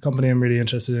it's a company I'm really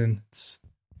interested in. It's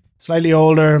slightly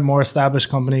older, more established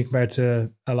company compared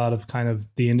to a lot of kind of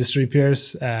the industry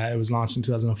peers. It was launched in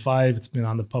 2005. It's been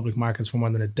on the public markets for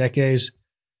more than a decade.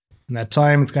 In that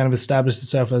time, it's kind of established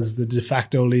itself as the de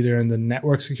facto leader in the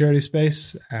network security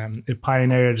space. It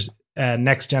pioneered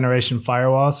next generation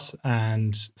firewalls,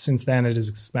 and since then it has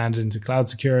expanded into cloud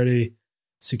security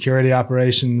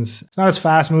operations. It's not as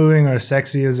fast moving or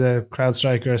sexy as a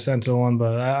CrowdStrike or a SentinelOne,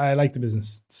 but I like the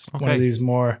business. It's one of these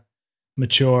more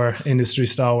mature industry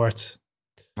stalwarts.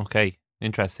 Okay,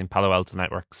 interesting. Palo Alto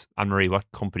Networks. Anne-Marie, what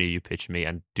company are you pitching me?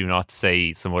 And do not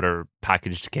say some other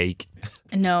packaged cake.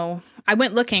 No, I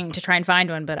went looking to try and find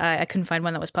one, but I couldn't find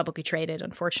one that was publicly traded,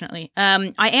 unfortunately.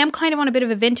 I am kind of on a bit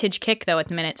of a vintage kick, though, at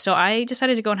the minute. So I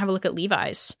decided to go and have a look at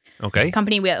Levi's. Okay. A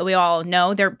company we all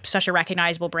know. They're such a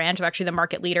recognizable brand. They're actually the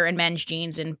market leader in men's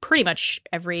jeans in pretty much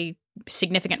every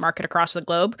significant market across the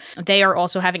globe. They are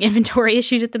also having inventory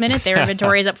issues at the minute. Their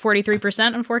inventory is up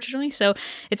 43%, unfortunately. So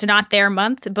it's not their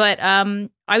month. But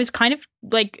I was kind of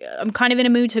like, I'm kind of in a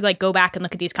mood to like go back and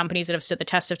look at these companies that have stood the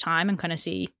test of time and kind of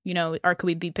see, could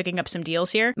we be picking up some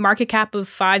deals here? Market cap of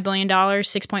 $5 billion,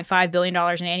 $6.5 billion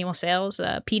in annual sales.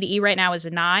 PDE right now is a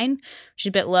 9, which is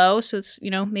a bit low. So it's,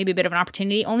 maybe a bit of an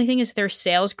opportunity. Only thing is their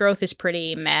sales growth is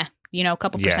pretty meh, a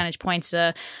couple percentage points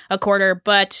a quarter.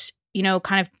 But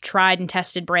kind of tried and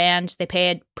tested brand. They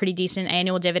pay a pretty decent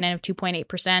annual dividend of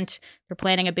 2.8%. They're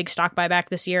planning a big stock buyback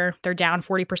this year. They're down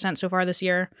 40% so far this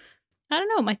year. I don't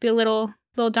know. It might be a little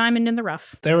diamond in the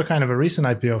rough. They were kind of a recent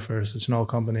IPO for such an old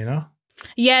company, no?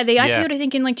 Yeah, they IPO'd, I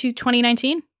think, in like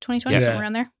 2019, 2020, somewhere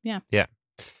around there. Yeah. Yeah.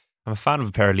 I'm a fan of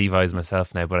a pair of Levi's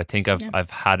myself now, but I think I've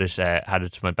had it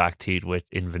to my back teeth with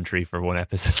inventory for one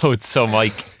episode. So,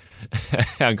 Mike,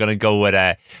 I'm going to go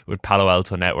with Palo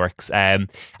Alto Networks. And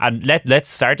let's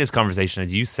start this conversation.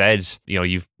 As you said,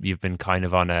 you've been kind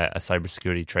of on a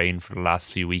cybersecurity train for the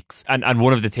last few weeks. And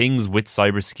one of the things with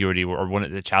cybersecurity, or one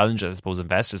of the challenges I suppose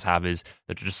investors have, is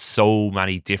that there's so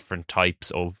many different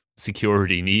types of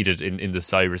security needed in the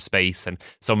cyberspace and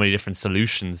so many different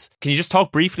solutions. Can you just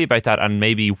talk briefly about that and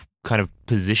maybe kind of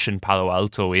position Palo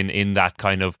Alto in that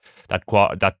kind of that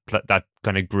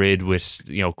kind of grid with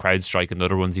CrowdStrike and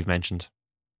other ones you've mentioned?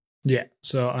 Yeah,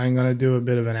 so I'm going to do a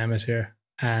bit of an Emmett here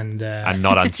and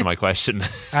not answer my question.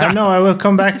 No, I will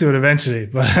come back to it eventually,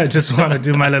 but I just want to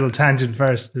do my little tangent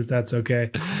first, if that's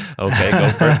okay. Okay, go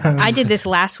for it. I did this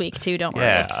last week too. Don't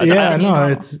worry.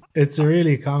 It's a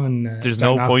really common. There's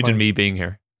no point in me being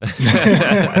here.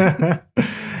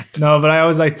 No, but I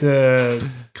always like to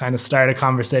kind of start a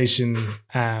conversation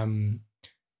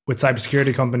with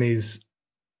cybersecurity companies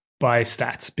by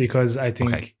stats, because I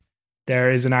think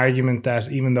there is an argument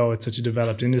that even though it's such a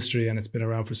developed industry and it's been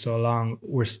around for so long,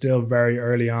 we're still very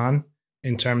early on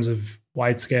in terms of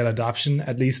wide scale adoption,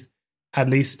 at least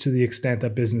to the extent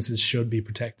that businesses should be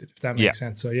protected, if that makes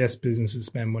sense. So yes, businesses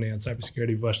spend money on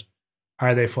cybersecurity, but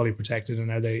are they fully protected,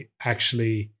 and are they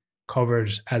actually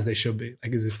covered as they should be?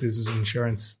 Like, as if this is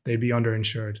insurance, they'd be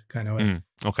underinsured kind of way.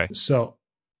 Okay. So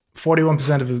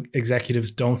 41% of executives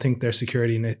don't think their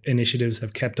security initiatives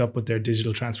have kept up with their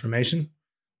digital transformation.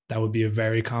 That would be a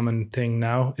very common thing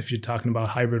now if you're talking about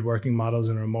hybrid working models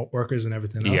and remote workers and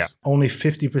everything else. Yeah. Only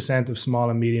 50% of small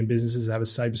and medium businesses have a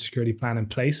cybersecurity plan in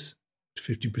place.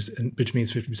 50%, which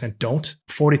means 50% don't.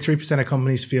 43% of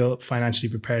companies feel financially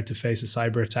prepared to face a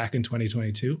cyber attack in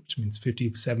 2022, which means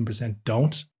 57%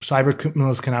 don't. Cyber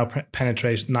criminals can now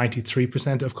penetrate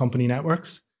 93% of company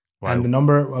networks. Wow. And the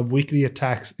number of weekly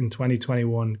attacks in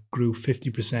 2021 grew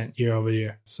 50% year over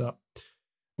year. So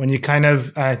when you kind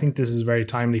of, I think this is a very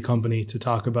timely company to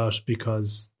talk about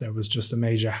because there was just a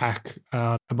major hack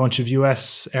at a bunch of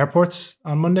US airports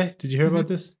on Monday. Did you hear about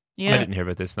this? Yeah. I didn't hear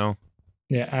about this, no.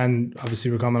 Yeah, and obviously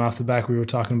we're coming off the back. We were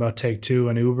talking about Take-Two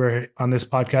and Uber on this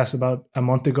podcast about a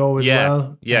month ago as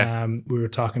well. Yeah. We were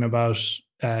talking about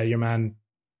your man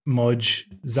Mudge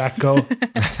Zatko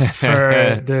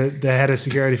for the head of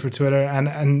security for Twitter,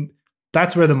 and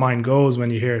that's where the mind goes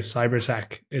when you hear cyber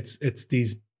attack. It's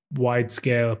these wide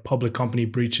scale public company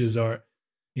breaches or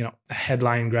a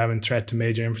headline grabbing threat to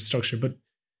major infrastructure. But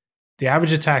the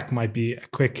average attack might be a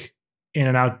quick in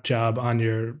and out job on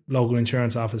your local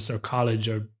insurance office or college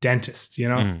or dentist.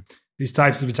 These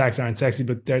types of attacks aren't sexy,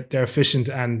 but they're efficient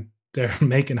and they're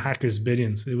making hackers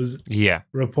billions. It was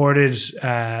reported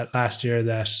last year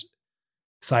that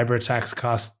cyber attacks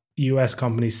cost US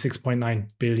companies $6.9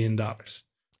 billion.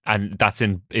 And that's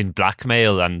in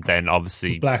blackmail and then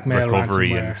obviously blackmail, recovery.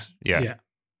 Ransomware.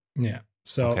 Yeah.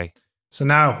 So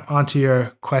now on to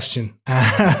your question.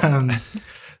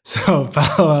 So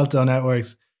Palo Alto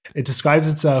Networks, it describes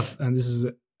itself, and this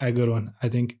is a good one, I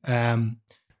think,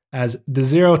 as the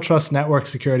zero trust network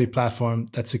security platform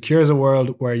that secures a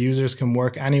world where users can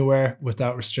work anywhere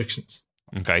without restrictions.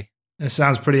 Okay. It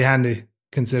sounds pretty handy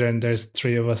considering there's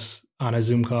three of us on a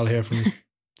Zoom call here from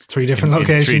three different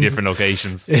locations. Three different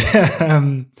locations.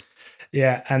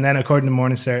 Yeah. And then according to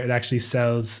Morningstar, it actually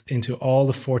sells into all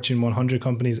the Fortune 100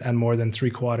 companies and more than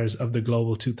 3/4 of the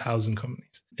global 2000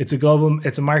 companies. It's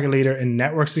a market leader in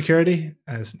network security,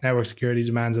 as network security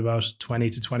demands about 20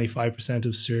 to 25%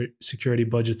 of security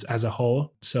budgets as a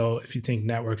whole. So if you think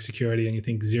network security and you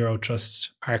think zero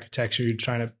trust architecture, you're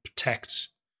trying to protect.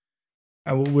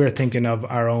 We're thinking of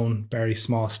our own very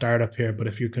small startup here, but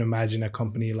if you can imagine a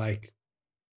company like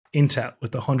Intel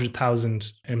with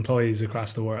 100,000 employees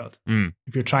across the world,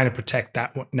 if you're trying to protect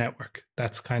that network,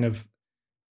 that's kind of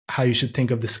how you should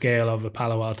think of the scale of a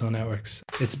Palo Alto Networks.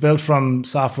 It's built from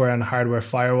software and hardware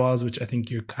firewalls, which I think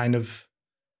you kind of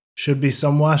should be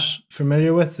somewhat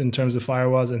familiar with in terms of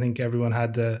firewalls. I think everyone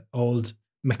had the old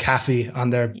McAfee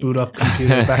on their boot up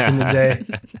computer back in the day.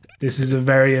 This is a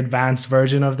very advanced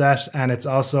version of that. And it's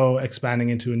also expanding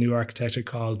into a new architecture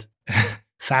called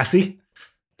SASE.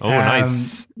 Oh,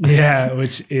 nice. Yeah,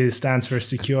 which stands for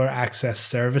Secure Access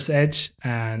Service Edge.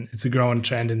 And it's a growing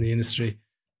trend in the industry.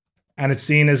 And it's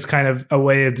seen as kind of a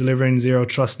way of delivering zero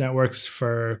trust networks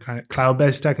for kind of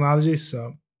cloud-based technologies.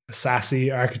 So a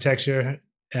SASE architecture,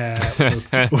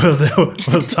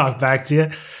 we'll talk back to you.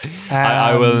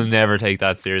 I will never take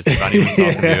that seriously if anyone's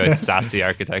talking to me about SASE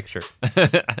architecture.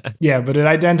 Yeah, but it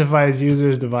identifies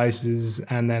users' devices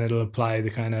and then it'll apply the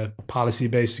kind of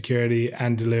policy-based security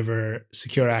and deliver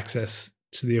secure access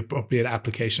to the appropriate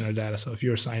application or data. So if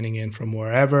you're signing in from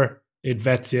wherever, it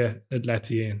vets you, it lets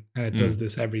you in, and it does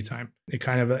this every time.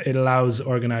 It allows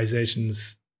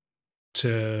organizations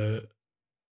to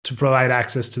provide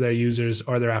access to their users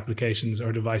or their applications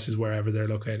or devices wherever they're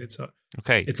located. So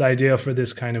it's ideal for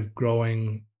this kind of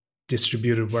growing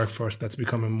distributed workforce that's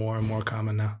becoming more and more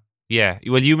common now. Yeah.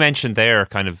 Well, you mentioned there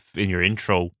kind of in your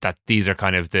intro that these are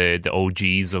kind of the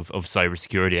OGs of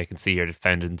cybersecurity. I can see here that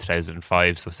founded in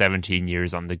 2005, so 17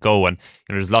 years on the go. And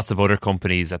there's lots of other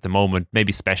companies at the moment,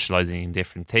 maybe specializing in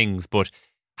different things. But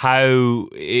how,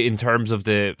 in terms of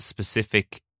the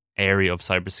specific area of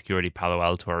cybersecurity Palo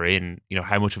Alto are in,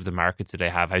 how much of the market do they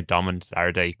have? How dominant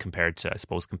are they compared to, I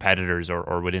suppose, competitors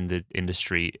or within the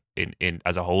industry in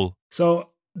as a whole? So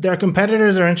their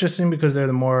competitors are interesting because they're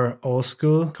the more old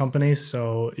school companies.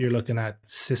 So you're looking at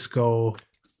Cisco,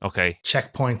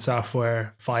 Checkpoint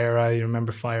Software, FireEye. You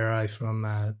remember FireEye from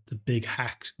the big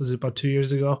hack? Was it about 2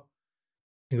 years ago?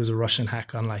 I think it was a Russian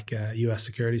hack on like US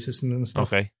security systems and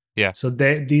stuff. Okay. Yeah. So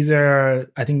these are,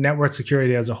 I think network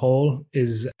security as a whole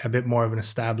is a bit more of an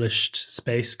established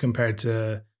space compared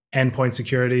to endpoint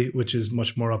security, which is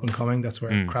much more up and coming. That's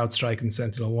where CrowdStrike and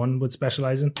SentinelOne would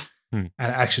specialize in. And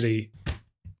actually,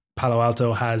 Palo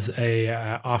Alto has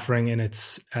a offering in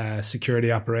its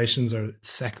security operations or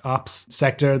SecOps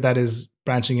sector that is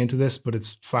branching into this, but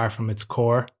it's far from its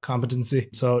core competency.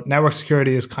 So network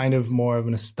security is kind of more of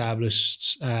an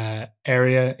established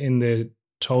area in the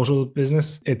total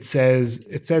business. It says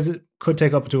it could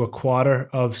take up to a quarter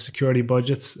of security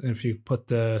budgets. And if you put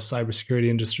the cybersecurity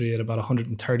industry at about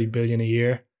 $130 billion a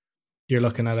year, you're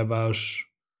looking at about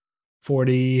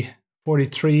 $43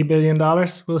 billion,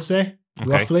 we'll say,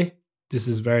 roughly. This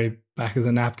is very back of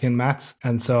the napkin maths.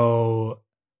 And so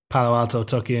Palo Alto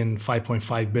took in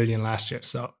 $5.5 billion last year.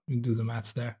 So you do the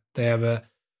maths there. They have a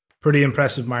pretty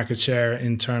impressive market share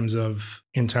in terms of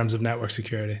network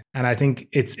security. And I think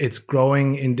it's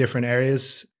growing in different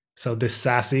areas. So this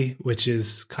SASE, which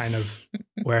is kind of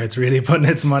where it's really putting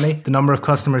its money. The number of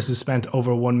customers who spent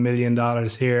over $1 million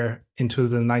here in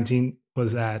 2019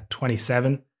 was at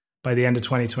 27. By the end of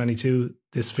 2022,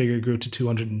 this figure grew to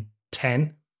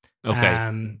 210.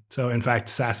 Okay. So in fact,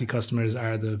 SASE customers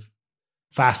are the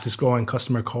fastest growing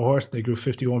customer cohort. They grew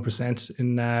 51%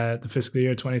 in the fiscal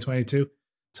year 2022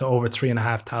 to over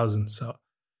 3,500. So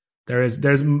there's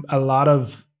a lot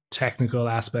of technical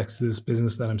aspects to this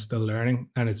business that I'm still learning,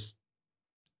 and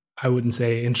I wouldn't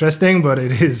say interesting, but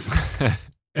it is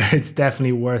it's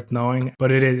definitely worth knowing.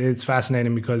 But it's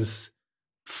fascinating because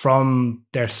from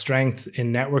their strength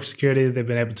in network security, they've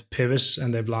been able to pivot,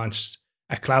 and they've launched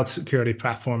a cloud security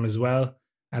platform as well.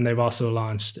 And they've also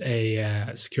launched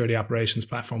a security operations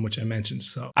platform, which I mentioned.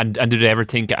 So, and do they ever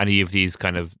think any of these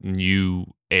kind of new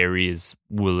areas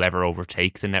will ever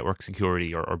overtake the network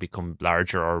security or become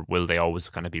larger, or will they always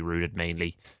kind of be rooted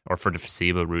mainly, or for the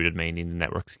foreseeable rooted mainly in the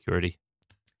network security?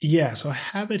 Yeah, so I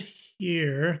have it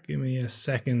here. Give me a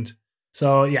second.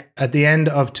 So yeah, at the end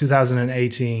of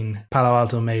 2018, Palo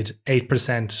Alto made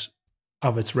 8%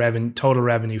 of its total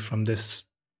revenue from this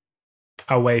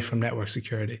away from network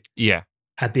security. Yeah.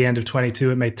 At the end of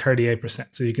 22, it made 38%.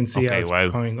 So you can see how it's wow.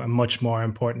 becoming a much more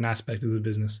important aspect of the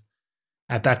business.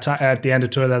 At that time, at the end of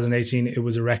 2018, it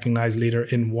was a recognized leader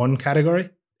in one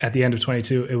category. At the end of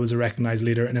 22, it was a recognized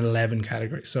leader in 11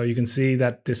 categories. So you can see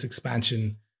that this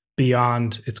expansion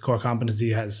beyond its core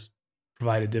competency has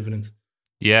provided dividends.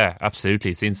 Yeah,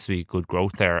 absolutely. It seems to be good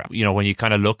growth there. You know, when you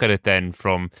kind of look at it then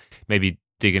from maybe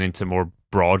digging into more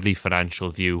broadly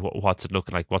financial view, what's it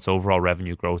looking like? What's overall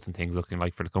revenue growth and things looking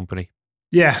like for the company?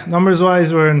 Yeah, numbers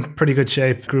wise, we're in pretty good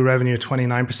shape. Grew revenue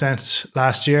 29%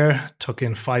 last year, took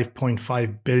in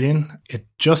 5.5 billion. It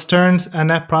just turned a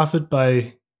net profit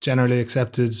by generally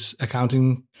accepted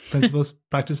accounting principles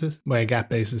practices by a GAAP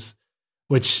basis,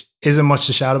 which isn't much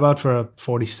to shout about for a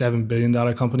 $47 billion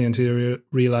company until you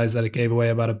realize that it gave away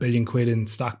about £1 billion in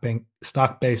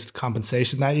stock-based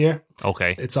compensation that year.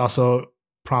 Okay. It's also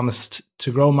promised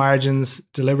to grow margins,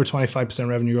 deliver 25%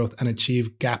 revenue growth, and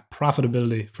achieve GAAP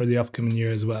profitability for the upcoming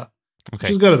year as well. Okay.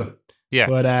 Which is good of them. Yeah.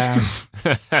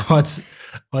 But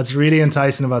what's really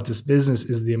enticing about this business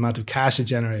is the amount of cash it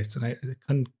generates.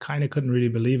 And I couldn't really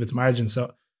believe its margin.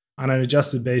 So on an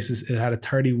adjusted basis, it had a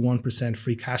 31%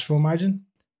 free cash flow margin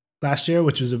last year,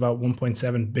 which was about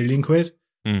 1.7 billion quid.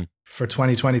 For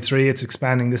 2023, it's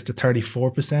expanding this to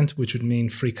 34%, which would mean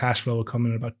free cash flow will come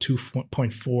in at about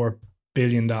 $2.4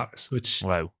 billion, which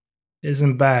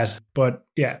isn't bad. But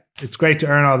yeah, it's great to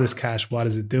earn all this cash. What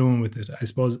is it doing with it? I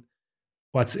suppose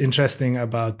what's interesting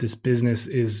about this business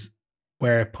is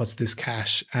where it puts this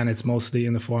cash, and it's mostly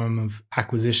in the form of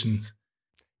acquisitions.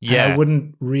 Yeah. And I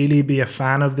wouldn't really be a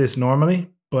fan of this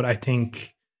normally, but I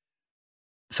think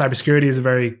cybersecurity is a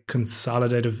very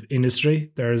consolidative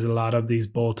industry. There's a lot of these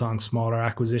bolt-on smaller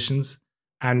acquisitions.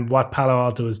 And what Palo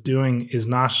Alto is doing is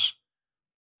not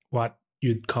what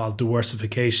you'd call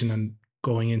diversification and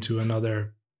going into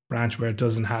another branch where it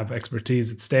doesn't have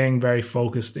expertise. It's staying very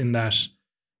focused in that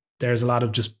there's a lot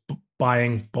of just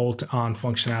buying bolt-on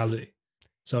functionality.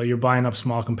 So you're buying up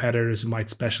small competitors who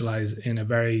might specialize in a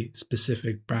very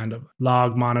specific brand of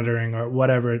log monitoring or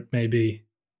whatever it may be,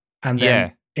 and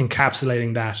then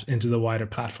encapsulating that into the wider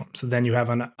platform. So then you have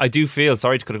I do feel,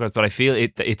 sorry to cut across, but I feel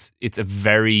it's a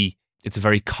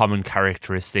very common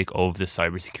characteristic of the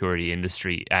cybersecurity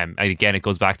industry. And again, it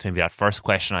goes back to maybe that first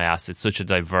question I asked. It's such a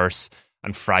diverse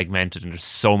and fragmented, and there's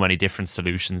so many different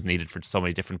solutions needed for so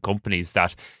many different companies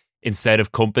that instead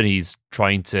of companies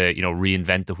trying to,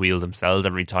 reinvent the wheel themselves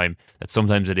every time, that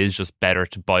sometimes it is just better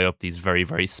to buy up these very,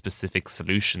 very specific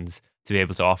solutions to be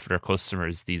able to offer their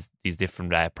customers these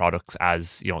different products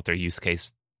as, their use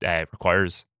case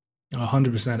requires.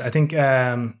 100%. I think,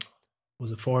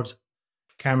 was it Forbes?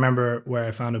 Can't remember where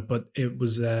I found it, but it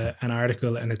was an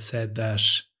article, and it said that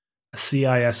a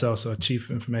CISO, so a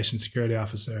Chief Information Security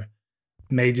Officer,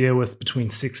 may deal with between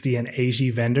 60 and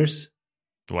 80 vendors.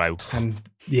 Wow. And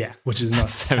yeah, which is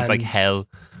nuts. That sounds like hell.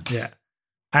 Yeah.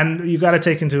 And you got to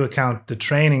take into account the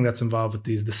training that's involved with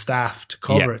these, the staff to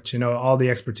cover it, all the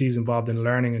expertise involved in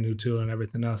learning a new tool and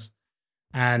everything else.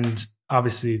 And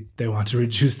obviously they want to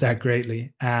reduce that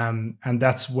greatly. And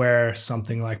that's where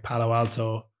something like Palo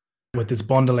Alto with its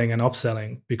bundling and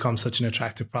upselling becomes such an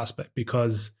attractive prospect,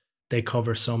 because they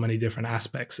cover so many different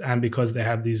aspects, and because they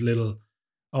have these little,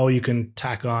 you can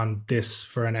tack on this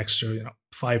for an extra,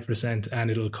 5%, and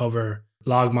it'll cover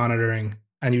log monitoring,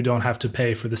 and you don't have to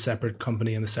pay for the separate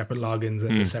company and the separate logins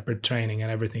and the separate training and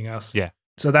everything else. Yeah.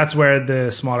 So that's where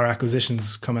the smaller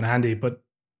acquisitions come in handy. But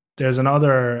there's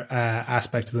another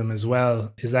aspect to them as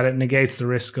well, is that it negates the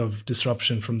risk of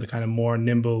disruption from the kind of more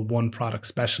nimble one product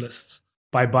specialists.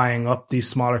 By buying up these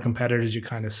smaller competitors, you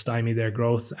kind of stymie their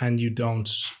growth and you don't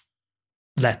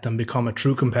let them become a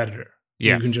true competitor.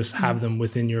 Yeah. You can just have them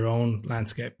within your own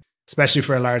landscape, especially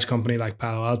for a large company like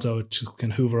Palo Alto, which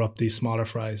can hoover up these smaller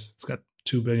fries. It's got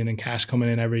 $2 billion in cash coming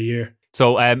in every year.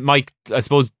 So, Mike, I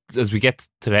suppose as we get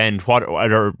to the end, what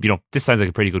are, this sounds like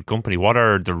a pretty good company. What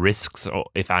are the risks,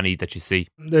 if any, that you see?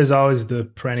 There's always the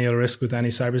perennial risk with any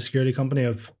cybersecurity company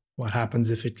of what happens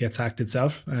if it gets hacked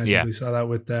itself. I think we saw that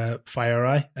with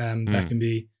FireEye. That can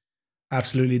be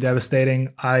absolutely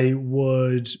devastating. I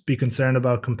would be concerned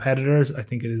about competitors. I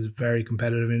think it is a very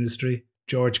competitive industry.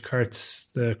 George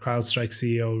Kurtz, the CrowdStrike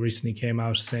CEO, recently came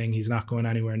out saying he's not going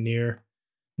anywhere near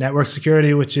network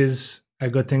security, which is a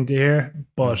good thing to hear.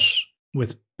 But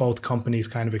with both companies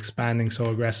kind of expanding so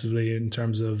aggressively in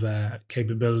terms of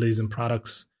capabilities and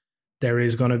products, there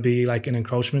is going to be like an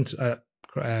encroachment.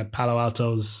 Palo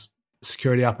Alto's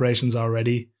security operations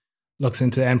already looks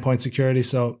into endpoint security.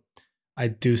 So I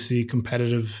do see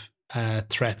competitive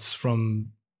threats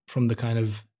from the kind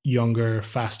of younger,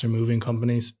 faster moving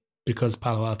companies, because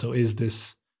Palo Alto is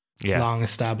this long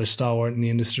established stalwart in the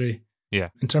industry. Yeah.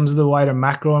 In terms of the wider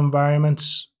macro environment,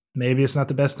 maybe it's not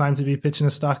the best time to be pitching a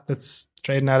stock that's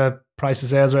trading at a price to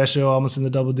sales ratio almost in the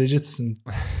double digits and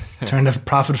turned a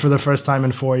profit for the first time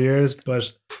in 4 years.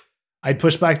 But I'd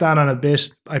push back that on a bit.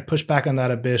 I'd push back on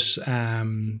that a bit.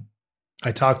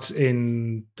 I talked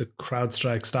in the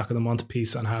CrowdStrike Stock of the Month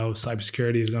piece on how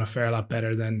cybersecurity is going to fare a lot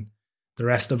better than the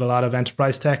rest of a lot of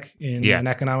enterprise tech in an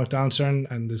economic downturn.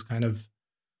 And this kind of,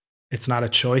 it's not a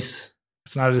choice.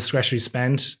 It's not a discretionary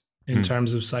spend in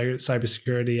terms of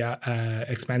cybersecurity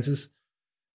expenses.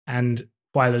 And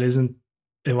while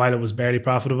it was barely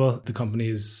profitable, the company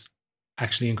is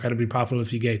actually incredibly profitable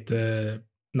if you get the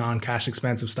non-cash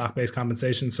expense of stock-based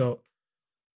compensation. So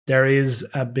there's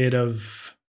a bit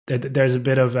of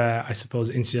I suppose,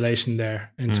 insulation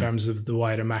there in terms of the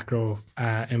wider macro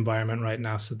environment right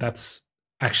now. So that's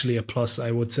actually a plus,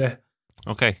 I would say.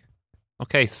 Okay.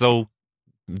 So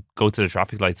go to the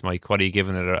traffic lights, Mike. What are you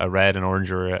giving it? A red, an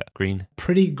orange, or a green?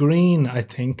 Pretty green, I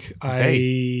think.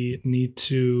 Okay. I need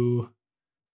to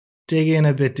dig in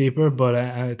a bit deeper, but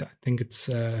I think it's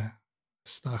a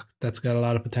stock that's got a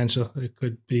lot of potential. It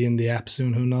could be in the app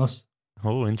soon. Who knows?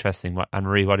 Oh, interesting.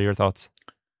 Anne-Marie, what are your thoughts?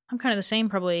 I'm kind of the same,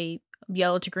 probably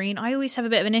yellow to green. I always have a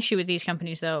bit of an issue with these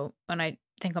companies, though, and I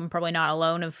think I'm probably not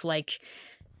alone. Of like,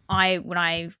 when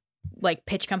I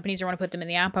pitch companies or want to put them in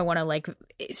the app, I want to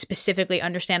specifically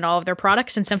understand all of their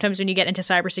products. And sometimes when you get into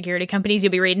cybersecurity companies,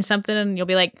 you'll be reading something and you'll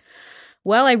be like,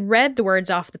 well, I read the words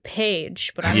off the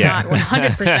page, but I'm not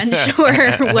 100%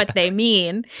 sure what they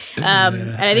mean.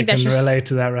 And I think that's just relate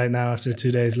to that right now after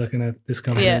 2 days looking at this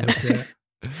company. Yeah. But,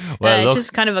 well, it's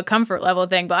just kind of a comfort level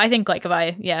thing. But I think if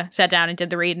I sat down and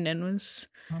did the reading and was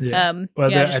just a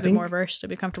bit more versed, I'd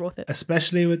be comfortable with it.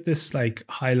 Especially with this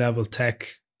high level tech,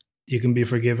 you can be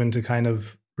forgiven to kind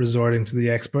of resorting to the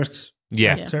experts.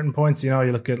 Yeah. At certain points, you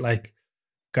look at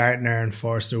Gartner and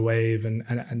Forrester Wave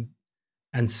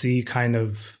and see kind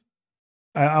of,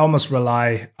 I almost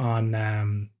rely on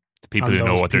the people who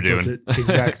know what they're doing.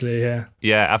 Exactly, yeah.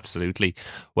 Yeah, absolutely.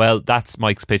 Well, that's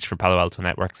Mike's pitch for Palo Alto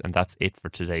Networks, and that's it for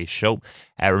today's show.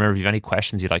 Remember, if you have any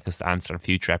questions you'd like us to answer on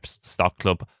future episodes of Stock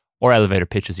Club, or elevator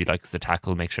pitches you'd like us to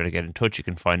tackle, make sure to get in touch. You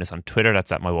can find us on Twitter,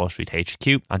 that's at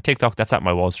MyWallStreetHQ, on TikTok, that's at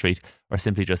MyWallStreet, or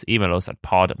simply just email us at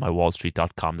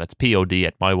pod@mywallstreet.com. That's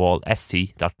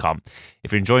pod@mywallst.com.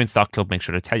 If you're enjoying Stock Club, make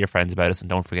sure to tell your friends about us, and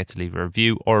don't forget to leave a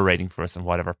review or a rating for us on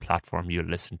whatever platform you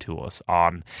listen to us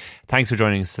on. Thanks for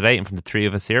joining us today, and from the three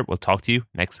of us here, we'll talk to you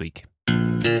next week.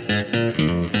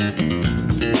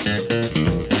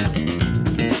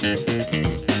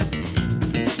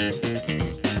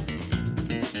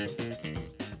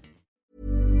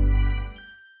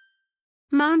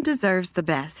 Mom deserves the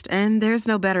best, and there's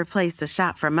no better place to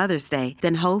shop for Mother's Day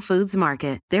than Whole Foods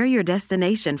Market. They're your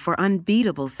destination for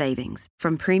unbeatable savings,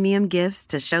 from premium gifts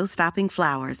to show-stopping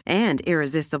flowers and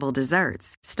irresistible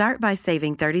desserts. Start by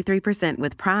saving 33%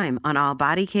 with Prime on all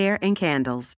body care and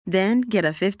candles. Then get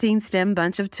a 15-stem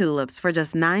bunch of tulips for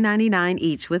just $9.99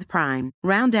 each with Prime.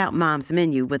 Round out Mom's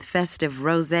menu with festive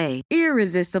rosé,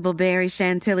 irresistible berry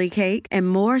chantilly cake, and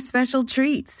more special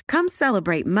treats. Come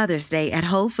celebrate Mother's Day at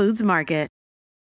Whole Foods Market.